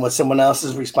 and what someone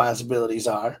else's responsibilities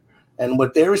are, and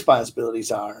what their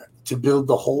responsibilities are to build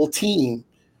the whole team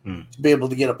to be able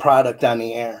to get a product on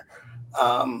the air.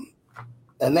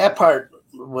 And that part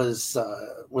was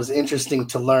interesting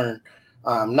to learn.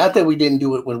 Not that we didn't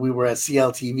do it when we were at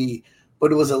CLTV,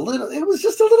 but it was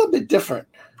just a little bit different.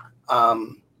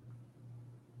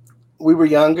 We were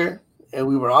younger and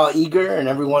we were all eager, and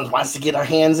everyone wants to get our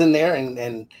hands in there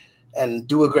and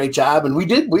do a great job. And we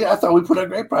did. I thought we put a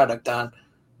great product on.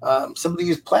 Some of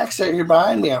these plaques that you're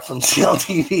behind me are from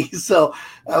CLTV. So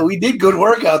we did good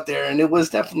work out there, and it was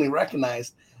definitely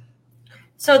recognized.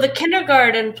 So the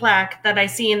kindergarten plaque that I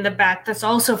see in the back, that's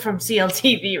also from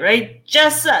CLTV, right?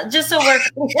 Just so we're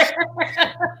clear.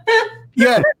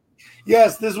 Yeah.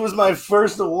 Yes, this was my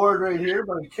first award right here,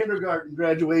 my kindergarten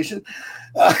graduation.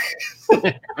 I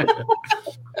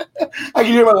can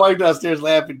hear my wife downstairs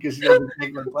laughing because she doesn't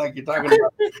take my plaque you're talking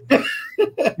about.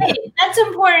 Hey, that's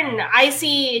important. I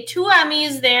see 2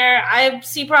 Emmys there. I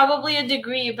see probably a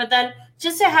degree, but then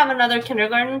just to have another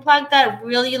kindergarten plaque that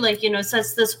really,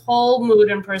 sets this whole mood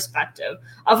and perspective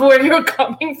of where you're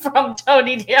coming from,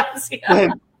 Tony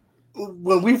D'Assia.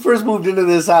 When we first moved into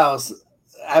this house,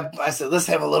 I said, let's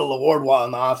have a little award wall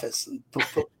in the office and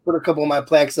put a couple of my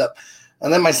plaques up.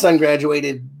 And then my son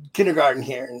graduated kindergarten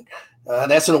here, and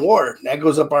that's an award. That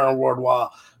goes up on our award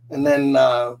wall. And then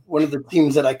one of the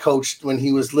teams that I coached when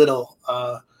he was little,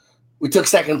 we took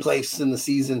second place in the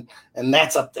season, and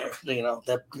that's up there.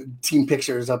 That team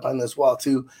picture is up on this wall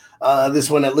too. This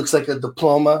one, it looks like a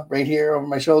diploma right here over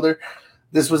my shoulder.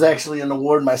 This was actually an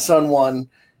award my son won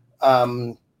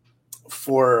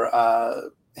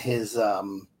for his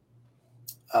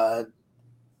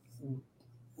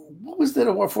what was that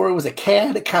award for? It was a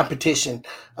CAD competition,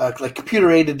 like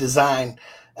computer-aided design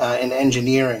and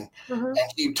engineering. Mm-hmm. And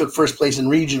he took first place in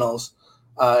regionals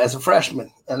as a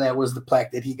freshman, and that was the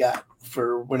plaque that he got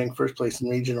for winning first place in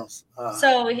regionals.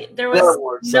 So there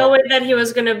was no way that he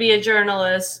was going to be a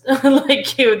journalist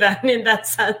like you then, in that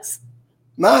sense.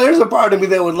 No, there's a part of me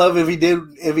that would love if he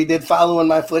did follow in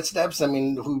my footsteps. I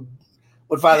mean,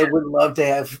 what father wouldn't love to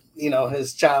have,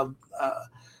 his child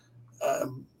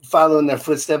follow in their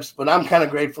footsteps? But I'm kind of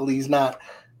grateful he's not.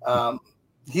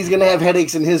 He's going to have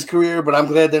headaches in his career, but I'm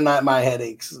glad they're not my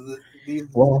headaches.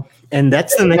 Well, and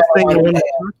that's the next thing I want to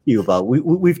talk to you about.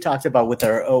 We've talked about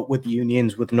with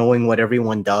unions, with knowing what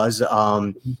everyone does.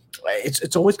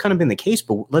 It's always kind of been the case,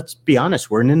 but let's be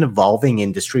honest. We're in an evolving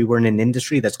industry. We're in an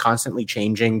industry that's constantly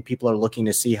changing. People are looking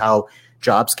to see how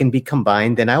jobs can be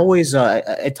combined. And I always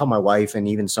I tell my wife and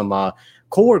even some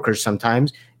coworkers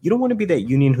sometimes, you don't want to be that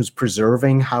union who's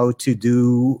preserving how to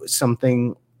do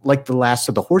something like the last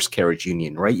of the horse carriage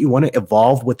union, right? You want to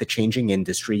evolve with the changing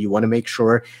industry. You want to make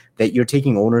sure that you're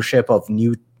taking ownership of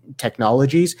new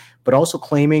technologies, but also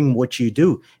claiming what you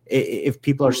do. If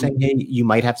people are saying, hey, you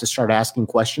might have to start asking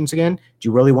questions again, do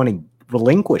you really want to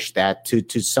relinquish that to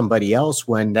somebody else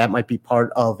when that might be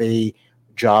part of a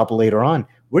job later on?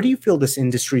 Where do you feel this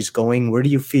industry is going? Where do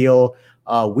you feel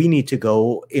we need to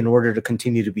go in order to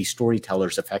continue to be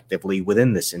storytellers effectively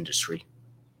within this industry?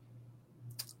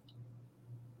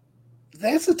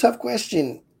 That's a tough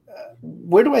question.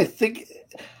 Where do I think?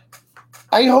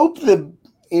 I hope the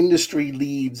industry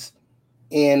leads,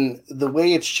 and the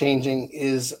way it's changing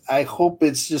is I hope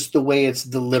it's just the way it's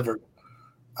delivered.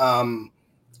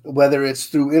 Whether it's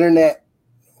through internet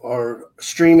or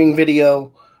streaming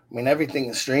video. I mean, everything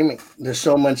is streaming. There's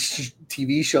so much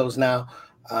TV shows now.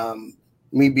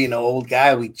 Me being an old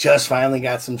guy, we just finally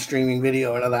got some streaming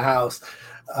video in the house.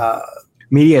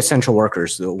 Media Essential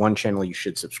Workers, the one channel you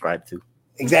should subscribe to.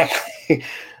 Exactly.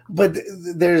 But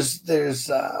there's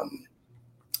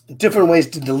different ways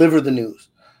to deliver the news.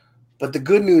 But the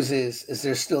good news is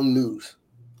there's still news.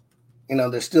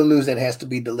 There's still news that has to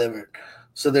be delivered.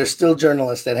 So there's still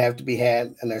journalists that have to be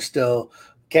had, and there's still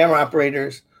camera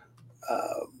operators,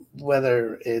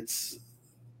 whether it's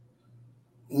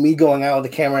me going out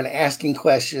with the camera and asking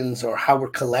questions or how we're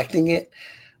collecting it.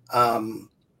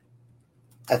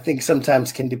 I think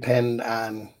sometimes can depend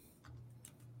on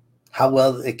how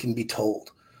well it can be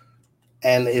told.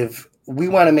 And if we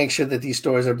want to make sure that these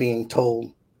stories are being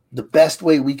told the best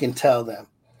way we can tell them,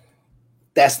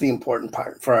 that's the important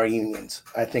part for our unions,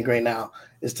 I think right now,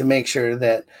 is to make sure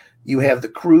that you have the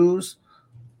crews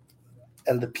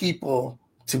and the people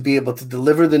to be able to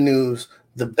deliver the news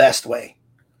the best way.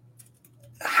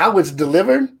 How it's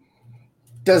delivered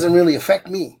doesn't really affect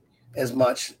me. as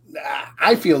much.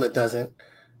 I feel it doesn't,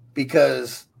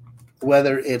 because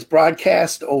whether it's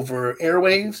broadcast over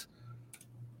airwaves,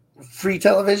 free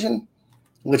television,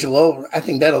 which I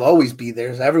think that'll always be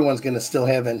there. So everyone's going to still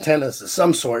have antennas of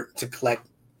some sort to collect,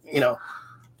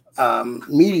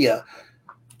 media.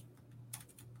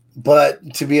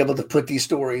 But to be able to put these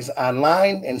stories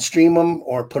online and stream them,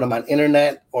 or put them on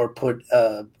internet, or put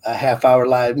a half-hour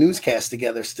live newscast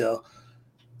together still,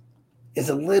 is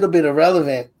a little bit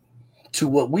irrelevant to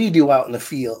what we do out in the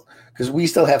field, because we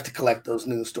still have to collect those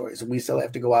news stories, and we still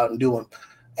have to go out and do them.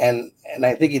 And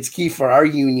I think it's key for our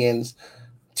unions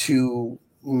to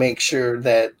make sure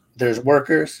that there's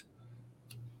workers,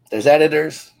 there's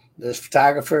editors, there's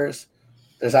photographers,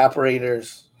 there's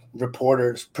operators,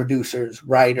 reporters, producers,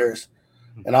 writers,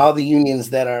 and all the unions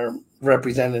that are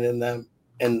represented in them,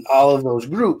 and all of those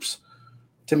groups,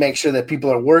 to make sure that people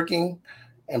are working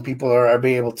and people are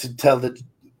be able to tell the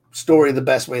story the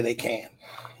best way they can.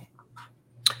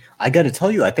 I got to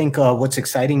tell you, I think what's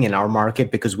exciting in our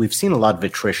market, because we've seen a lot of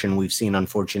attrition. We've seen,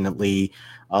 unfortunately,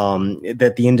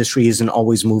 that the industry isn't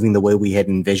always moving the way we had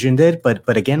envisioned it.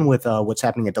 But again, with what's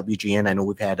happening at WGN, I know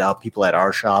we've had people at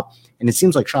our shop, and it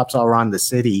seems like shops all around the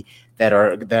city that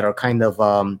are kind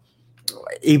of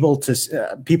able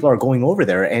to. People are going over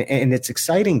there, and it's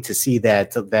exciting to see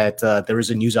that there is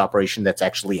a news operation that's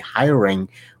actually hiring,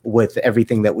 with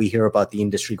everything that we hear about the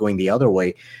industry going the other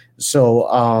way. So,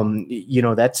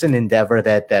 that's an endeavor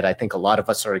that I think a lot of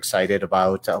us are excited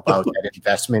about that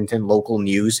investment in local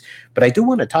news. But I do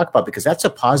want to talk about, because that's a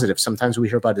positive. Sometimes we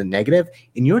hear about the negative.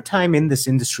 In your time in this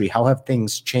industry, how have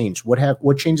things changed?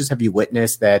 What changes have you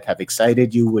witnessed that have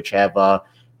excited you, which have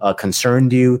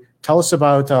concerned you? Tell us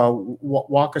about,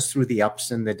 walk us through the ups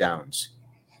and the downs.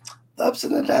 The ups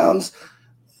and the downs.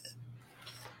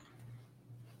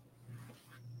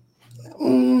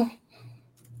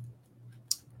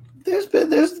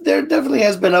 There definitely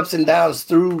has been ups and downs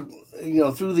through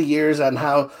the years on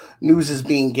how news is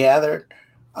being gathered.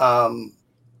 I'm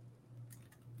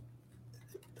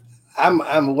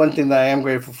one thing that I am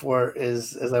grateful for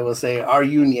is, as I will say, our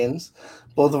unions,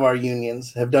 both of our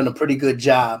unions, have done a pretty good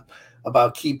job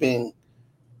about keeping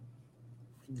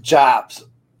jobs,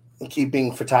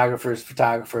 keeping photographers,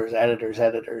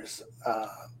 editors,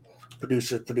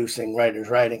 producers producing, writers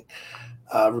writing,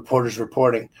 reporters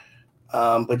reporting.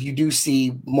 But you do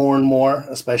see more and more,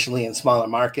 especially in smaller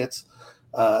markets,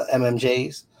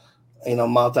 MMJs,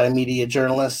 multimedia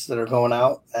journalists that are going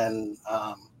out and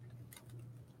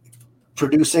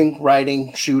producing,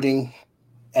 writing, shooting,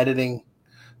 editing,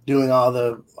 doing all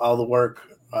the work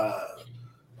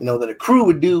that a crew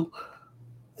would do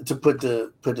to put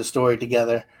the story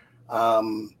together.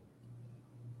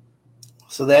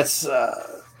 So that's.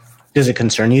 Does it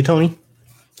concern you, Tony?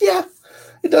 Yeah,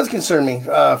 it does concern me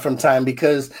from time,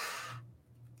 because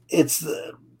it's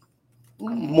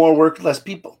more work, less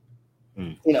people.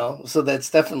 So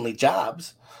that's definitely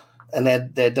jobs, and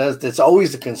that's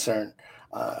always a concern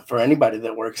for anybody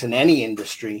that works in any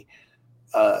industry,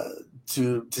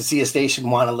 to see a station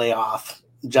want to lay off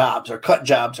jobs or cut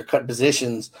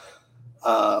positions.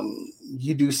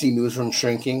 You do see newsroom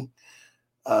shrinking.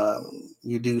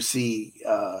 You do see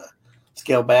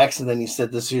scale backs, and then you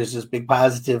said this year's this big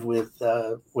positive with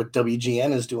what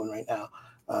WGN is doing right now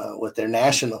with their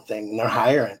national thing, and they're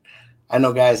hiring. I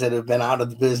know guys that have been out of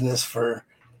the business for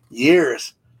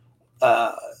years,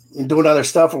 doing other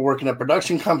stuff, or working at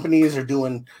production companies, or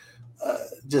doing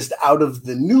just out of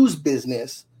the news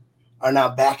business, are now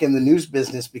back in the news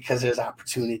business because there's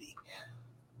opportunity.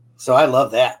 So I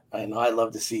love that. I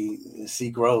love to see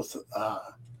growth.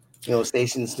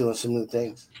 Stations doing some new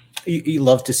things. You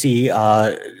love to see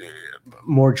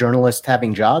more journalists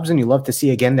having jobs, and you love to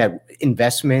see, again, that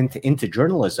investment into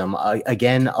journalism.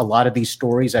 Again, a lot of these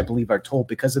stories, I believe, are told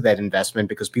because of that investment,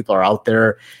 because people are out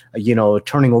there,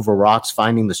 turning over rocks,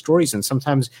 finding the stories. And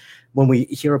sometimes when we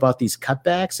hear about these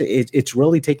cutbacks, it's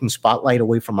really taking spotlight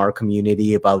away from our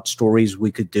community about stories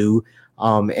we could do.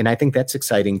 And I think that's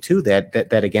exciting too,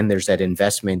 that again, there's that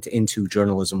investment into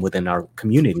journalism within our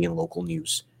community and local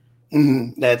news.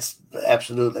 Mm-hmm. That's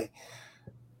absolutely.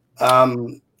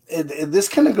 This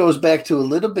kind of goes back to a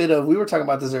little bit of, we were talking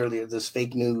about this earlier, this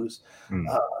fake news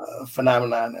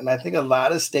phenomenon. And I think a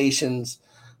lot of stations,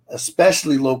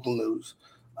 especially local news,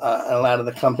 and a lot of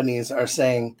the companies are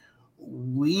saying,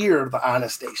 we're the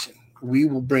honest station. We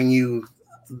will bring you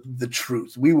the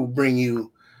truth. We will bring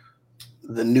you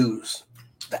the news,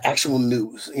 the actual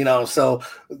news, so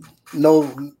no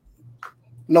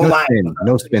line.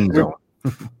 No spin zone.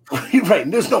 Right.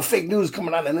 There's no fake news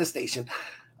coming out in this station.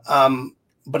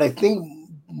 But I think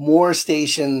more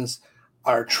stations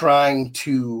are trying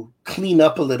to clean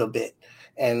up a little bit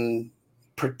and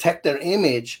protect their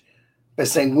image by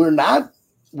saying, we're not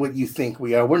what you think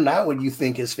we are. We're not what you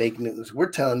think is fake news. We're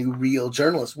telling you real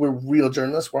journalists. We're real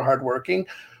journalists. We're hardworking.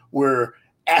 We're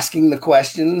asking the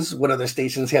questions. What other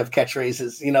stations have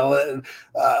catchphrases?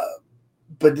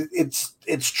 But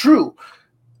it's true.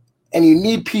 And you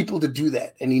need people to do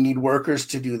that. And you need workers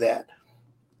to do that.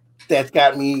 That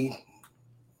got me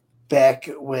back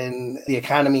when the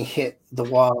economy hit the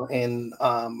wall in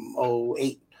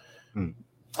 2008.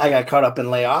 I got caught up in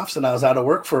layoffs and I was out of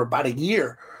work for about a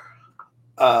year.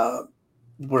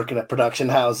 Working at production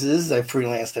houses. I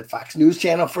freelanced at Fox News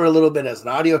Channel for a little bit as an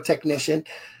audio technician.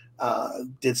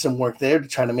 Did some work there to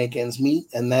try to make ends meet.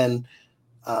 And then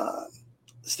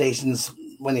stations,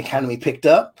 when the economy picked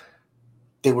up,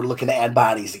 they were looking to add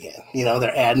bodies again.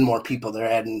 They're adding more people.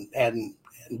 They're adding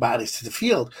bodies to the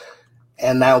field.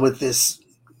 And now with this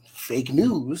fake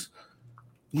news,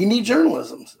 you need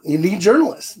journalism. You need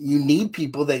journalists. You need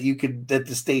people that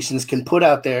the stations can put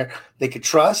out there, they could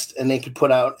trust and they could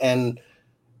put out, and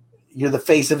you're the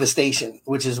face of a station,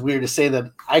 which is weird to say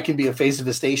that I can be a face of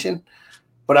a station,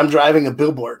 but I'm driving a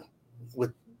billboard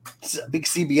with a big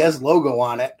CBS logo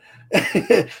on it.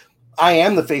 I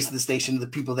am the face of the station to the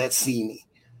people that see me.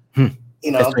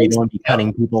 That's why you don't want to be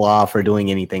cutting people off or doing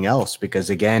anything else,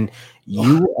 because again,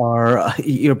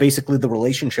 you're basically the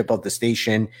relationship of the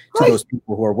station to those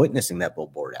people who are witnessing that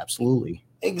billboard. Absolutely.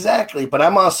 Exactly. But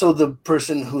I'm also the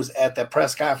person who's at that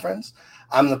press conference.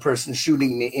 I'm the person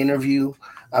shooting the interview.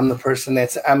 I'm the person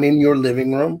I'm in your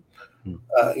living room,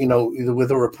 either with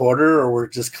a reporter or we're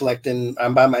just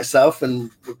I'm by myself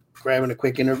and we're grabbing a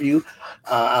quick interview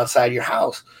outside your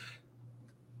house.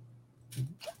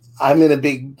 I'm in a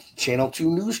big Channel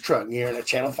 2 news truck. You're in a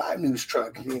Channel 5 news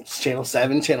truck. It's Channel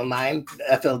 7, Channel 9,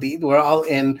 FLD. We're all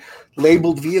in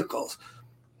labeled vehicles.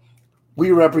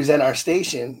 We represent our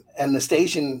station, and the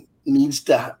station needs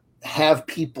to have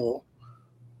people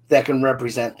that can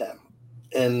represent them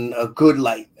in a good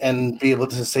light and be able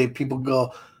to say, people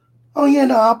go, oh, yeah,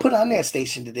 no, I'll put on that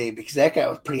station today because that guy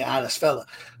was a pretty honest fella.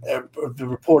 The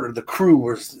reporter, the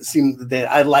crew seemed that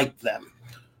I liked them.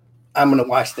 I'm going to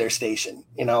watch their station,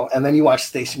 and then you watch the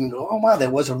station and go, oh, wow, that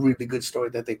was a really good story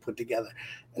that they put together.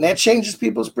 And that changes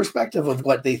people's perspective of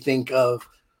what they think of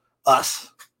us,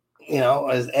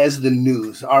 as the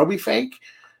news. Are we fake?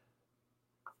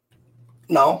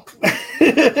 No.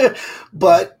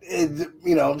 But,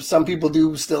 some people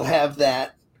do still have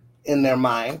that in their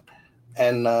mind,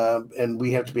 and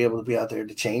we have to be able to be out there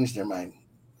to change their mind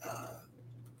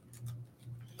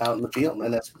out in the field.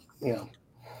 And that's,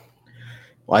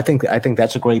 Well, I think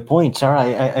that's a great point,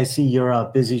 Sarah. I see you're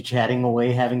busy chatting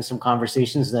away, having some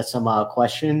conversations. That's some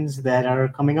questions that are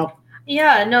coming up.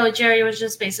 Yeah, no, Jerry was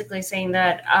just basically saying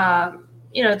that,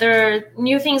 there are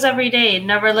new things every day.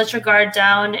 Never let your guard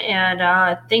down,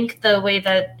 and think the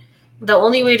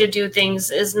only way to do things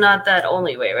is not that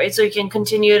only way, right? So you can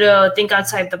continue to think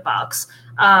outside the box.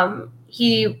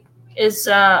 He is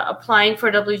applying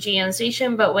for WGN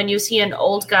station, but when you see an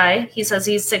old guy, he says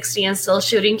he's 60 and still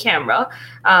shooting camera.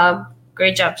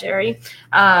 Great job, Jerry.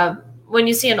 When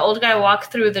you see an old guy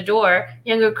walk through the door,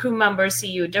 younger crew members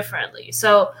see you differently.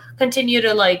 So continue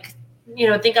to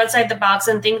think outside the box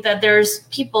and think that there's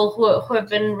people who have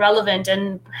been relevant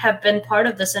and have been part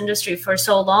of this industry for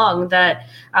so long that,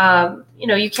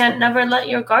 you can't never let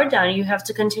your guard down. You have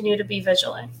to continue to be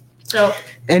vigilant. So,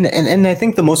 and I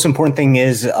think the most important thing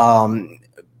is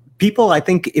people, I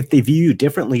think if they view you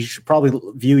differently, should probably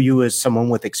view you as someone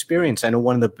with experience. I know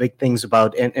one of the big things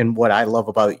about and what I love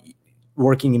about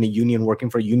working in a union, working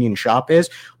for a union shop is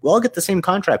we all get the same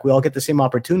contract. We all get the same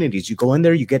opportunities. You go in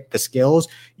there, you get the skills,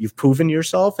 you've proven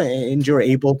yourself, and you're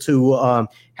able to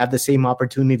have the same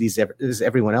opportunities as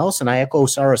everyone else. And I echo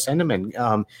Sarah's sentiment.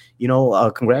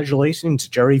 Congratulations,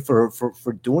 Jerry, for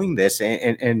doing this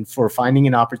and for finding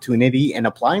an opportunity and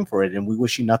applying for it. And we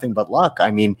wish you nothing but luck.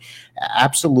 I mean,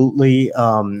 absolutely.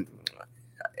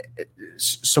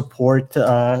 Support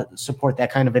that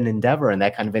kind of an endeavor and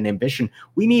that kind of an ambition.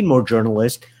 We need more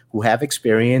journalists who have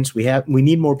experience. We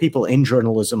need more people in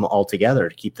journalism altogether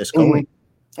to keep this going.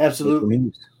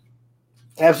 Absolutely.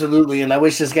 And I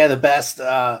wish this guy the best.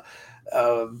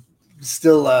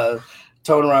 Still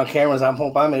towing around cameras. I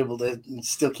hope I'm able to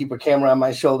still keep a camera on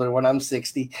my shoulder when I'm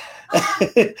 60. I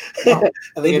think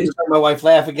I just heard my wife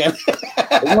laugh again.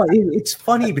 Well, it's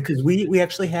funny because we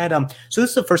actually had so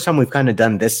this is the first time we've kind of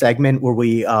done this segment where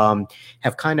we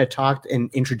have kind of talked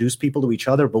and introduced people to each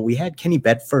other, but we had Kenny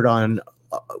Bedford on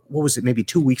what was it? Maybe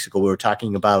 2 weeks ago, we were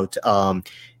talking about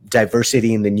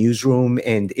diversity in the newsroom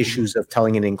and issues of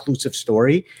telling an inclusive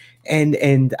story.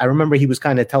 And I remember he was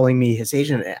kind of telling me his age,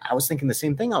 and I was thinking the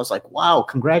same thing. I was like, wow,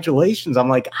 congratulations. I'm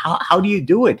like, how do you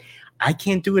do it? I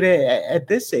can't do it at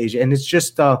this age. And it's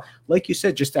just, like you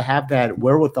said, just to have that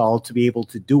wherewithal to be able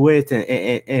to do it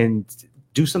and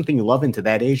do something you love into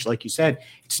that age. Like you said,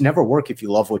 it's never work if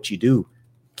you love what you do.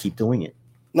 Keep doing it.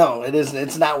 No, it isn't.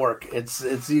 It's not work.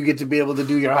 It's you get to be able to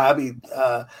do your hobby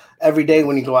every day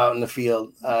when you go out in the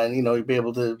field. And, you'll be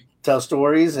able to tell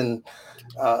stories and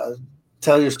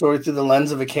tell your story through the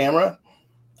lens of a camera.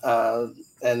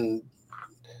 And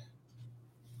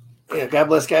God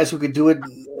bless guys who could do it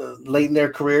late in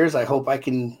their careers. I hope I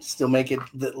can still make it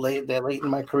that late in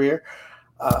my career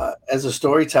as a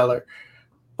storyteller.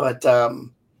 But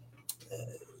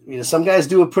some guys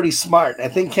do it pretty smart. I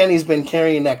think Kenny's been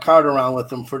carrying that card around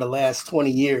with him for the last 20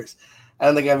 years. I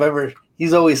don't think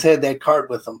he's always had that card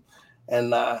with him.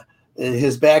 And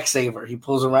his back saver, he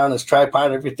pulls around his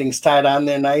tripod, everything's tied on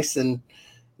there nice, and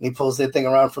he pulls that thing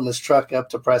around from his truck up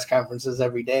to press conferences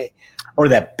every day. Or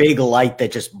that big light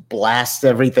that just blasts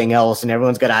everything else, and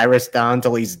everyone's got iris down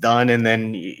until he's done, and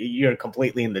then you're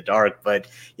completely in the dark. But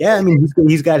yeah, I mean,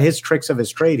 he's got his tricks of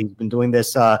his trade. He's been doing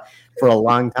this for a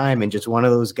long time, and just one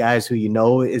of those guys who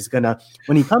is gonna,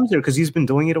 when he comes there, because he's been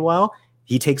doing it a while,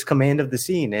 he takes command of the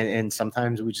scene, and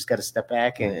sometimes we just got to step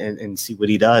back and see what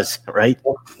he does. Right?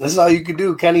 This is all you can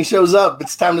do. Kenny shows up.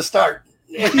 It's time to start.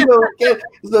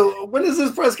 So when is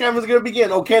this press conference going to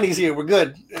begin? Oh, Kenny's here. We're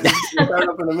good. Start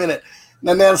up in a minute. And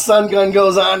then that sun gun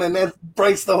goes on, and that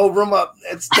breaks the whole room up.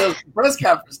 It's the press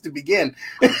conference to begin.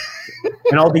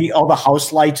 And all the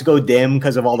house lights go dim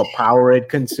because of all the power it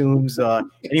consumes.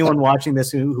 Anyone watching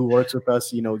this who works with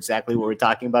us, you know exactly what we're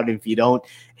talking about. And if you don't,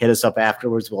 hit us up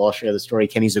afterwards. We'll all share the story.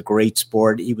 Kenny's a great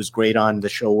sport. He was great on the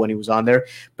show when he was on there.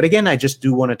 But again, I just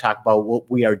do want to talk about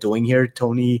what we are doing here.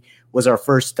 Tony was our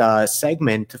first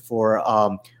segment for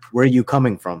Where Are You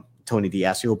Coming From? Tony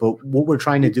D'Asio, but what we're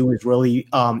trying to do is really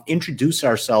introduce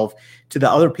ourselves to the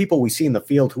other people we see in the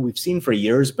field who we've seen for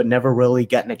years, but never really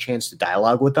gotten a chance to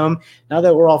dialogue with them. Now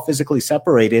that we're all physically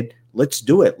separated, let's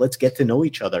do it. Let's get to know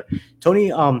each other.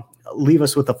 Tony, leave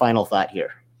us with a final thought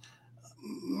here.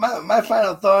 My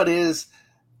final thought is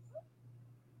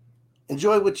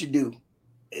enjoy what you do.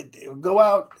 Go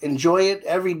out, enjoy it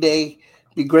every day.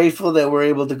 Be grateful that we're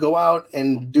able to go out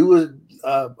and do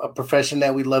a profession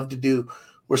that we love to do.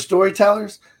 We're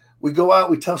storytellers. We go out,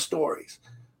 we tell stories,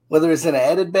 whether it's in an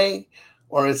edit bay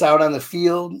or it's out on the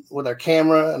field with our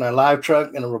camera and our live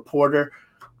truck and a reporter,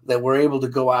 that we're able to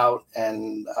go out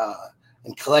and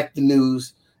collect the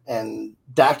news and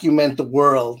document the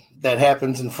world that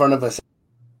happens in front of us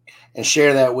and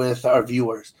share that with our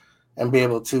viewers and be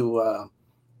able to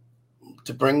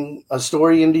bring a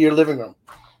story into your living room.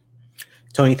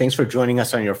 Tony, thanks for joining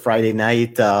us on your Friday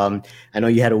night. I know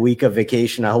you had a week of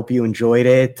vacation. I hope you enjoyed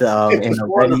it and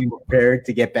are ready and prepared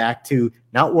to get back to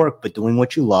not work, but doing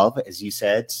what you love, as you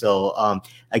said. So,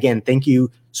 again, thank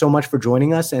you so much for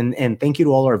joining us. And thank you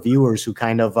to all our viewers who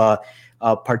kind of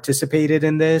participated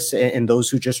in this and those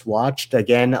who just watched.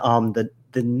 Again,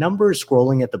 the number is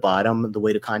scrolling at the bottom, the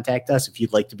way to contact us if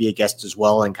you'd like to be a guest as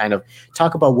well and kind of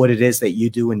talk about what it is that you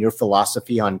do and your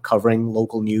philosophy on covering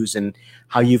local news and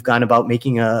how you've gone about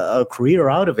making a career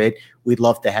out of it. We'd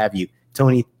love to have you.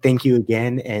 Tony, thank you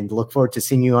again and look forward to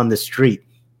seeing you on the street.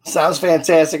 Sounds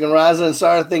fantastic. And Raza and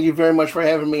Sarah, thank you very much for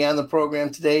having me on the program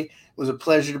today. It was a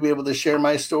pleasure to be able to share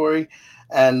my story.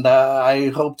 And I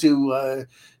hope to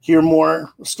hear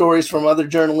more stories from other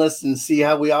journalists and see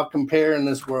how we all compare in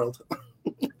this world.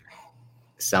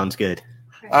 Sounds good.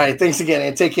 All right. Thanks again,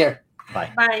 and take care.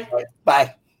 Bye. Bye.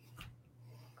 Bye.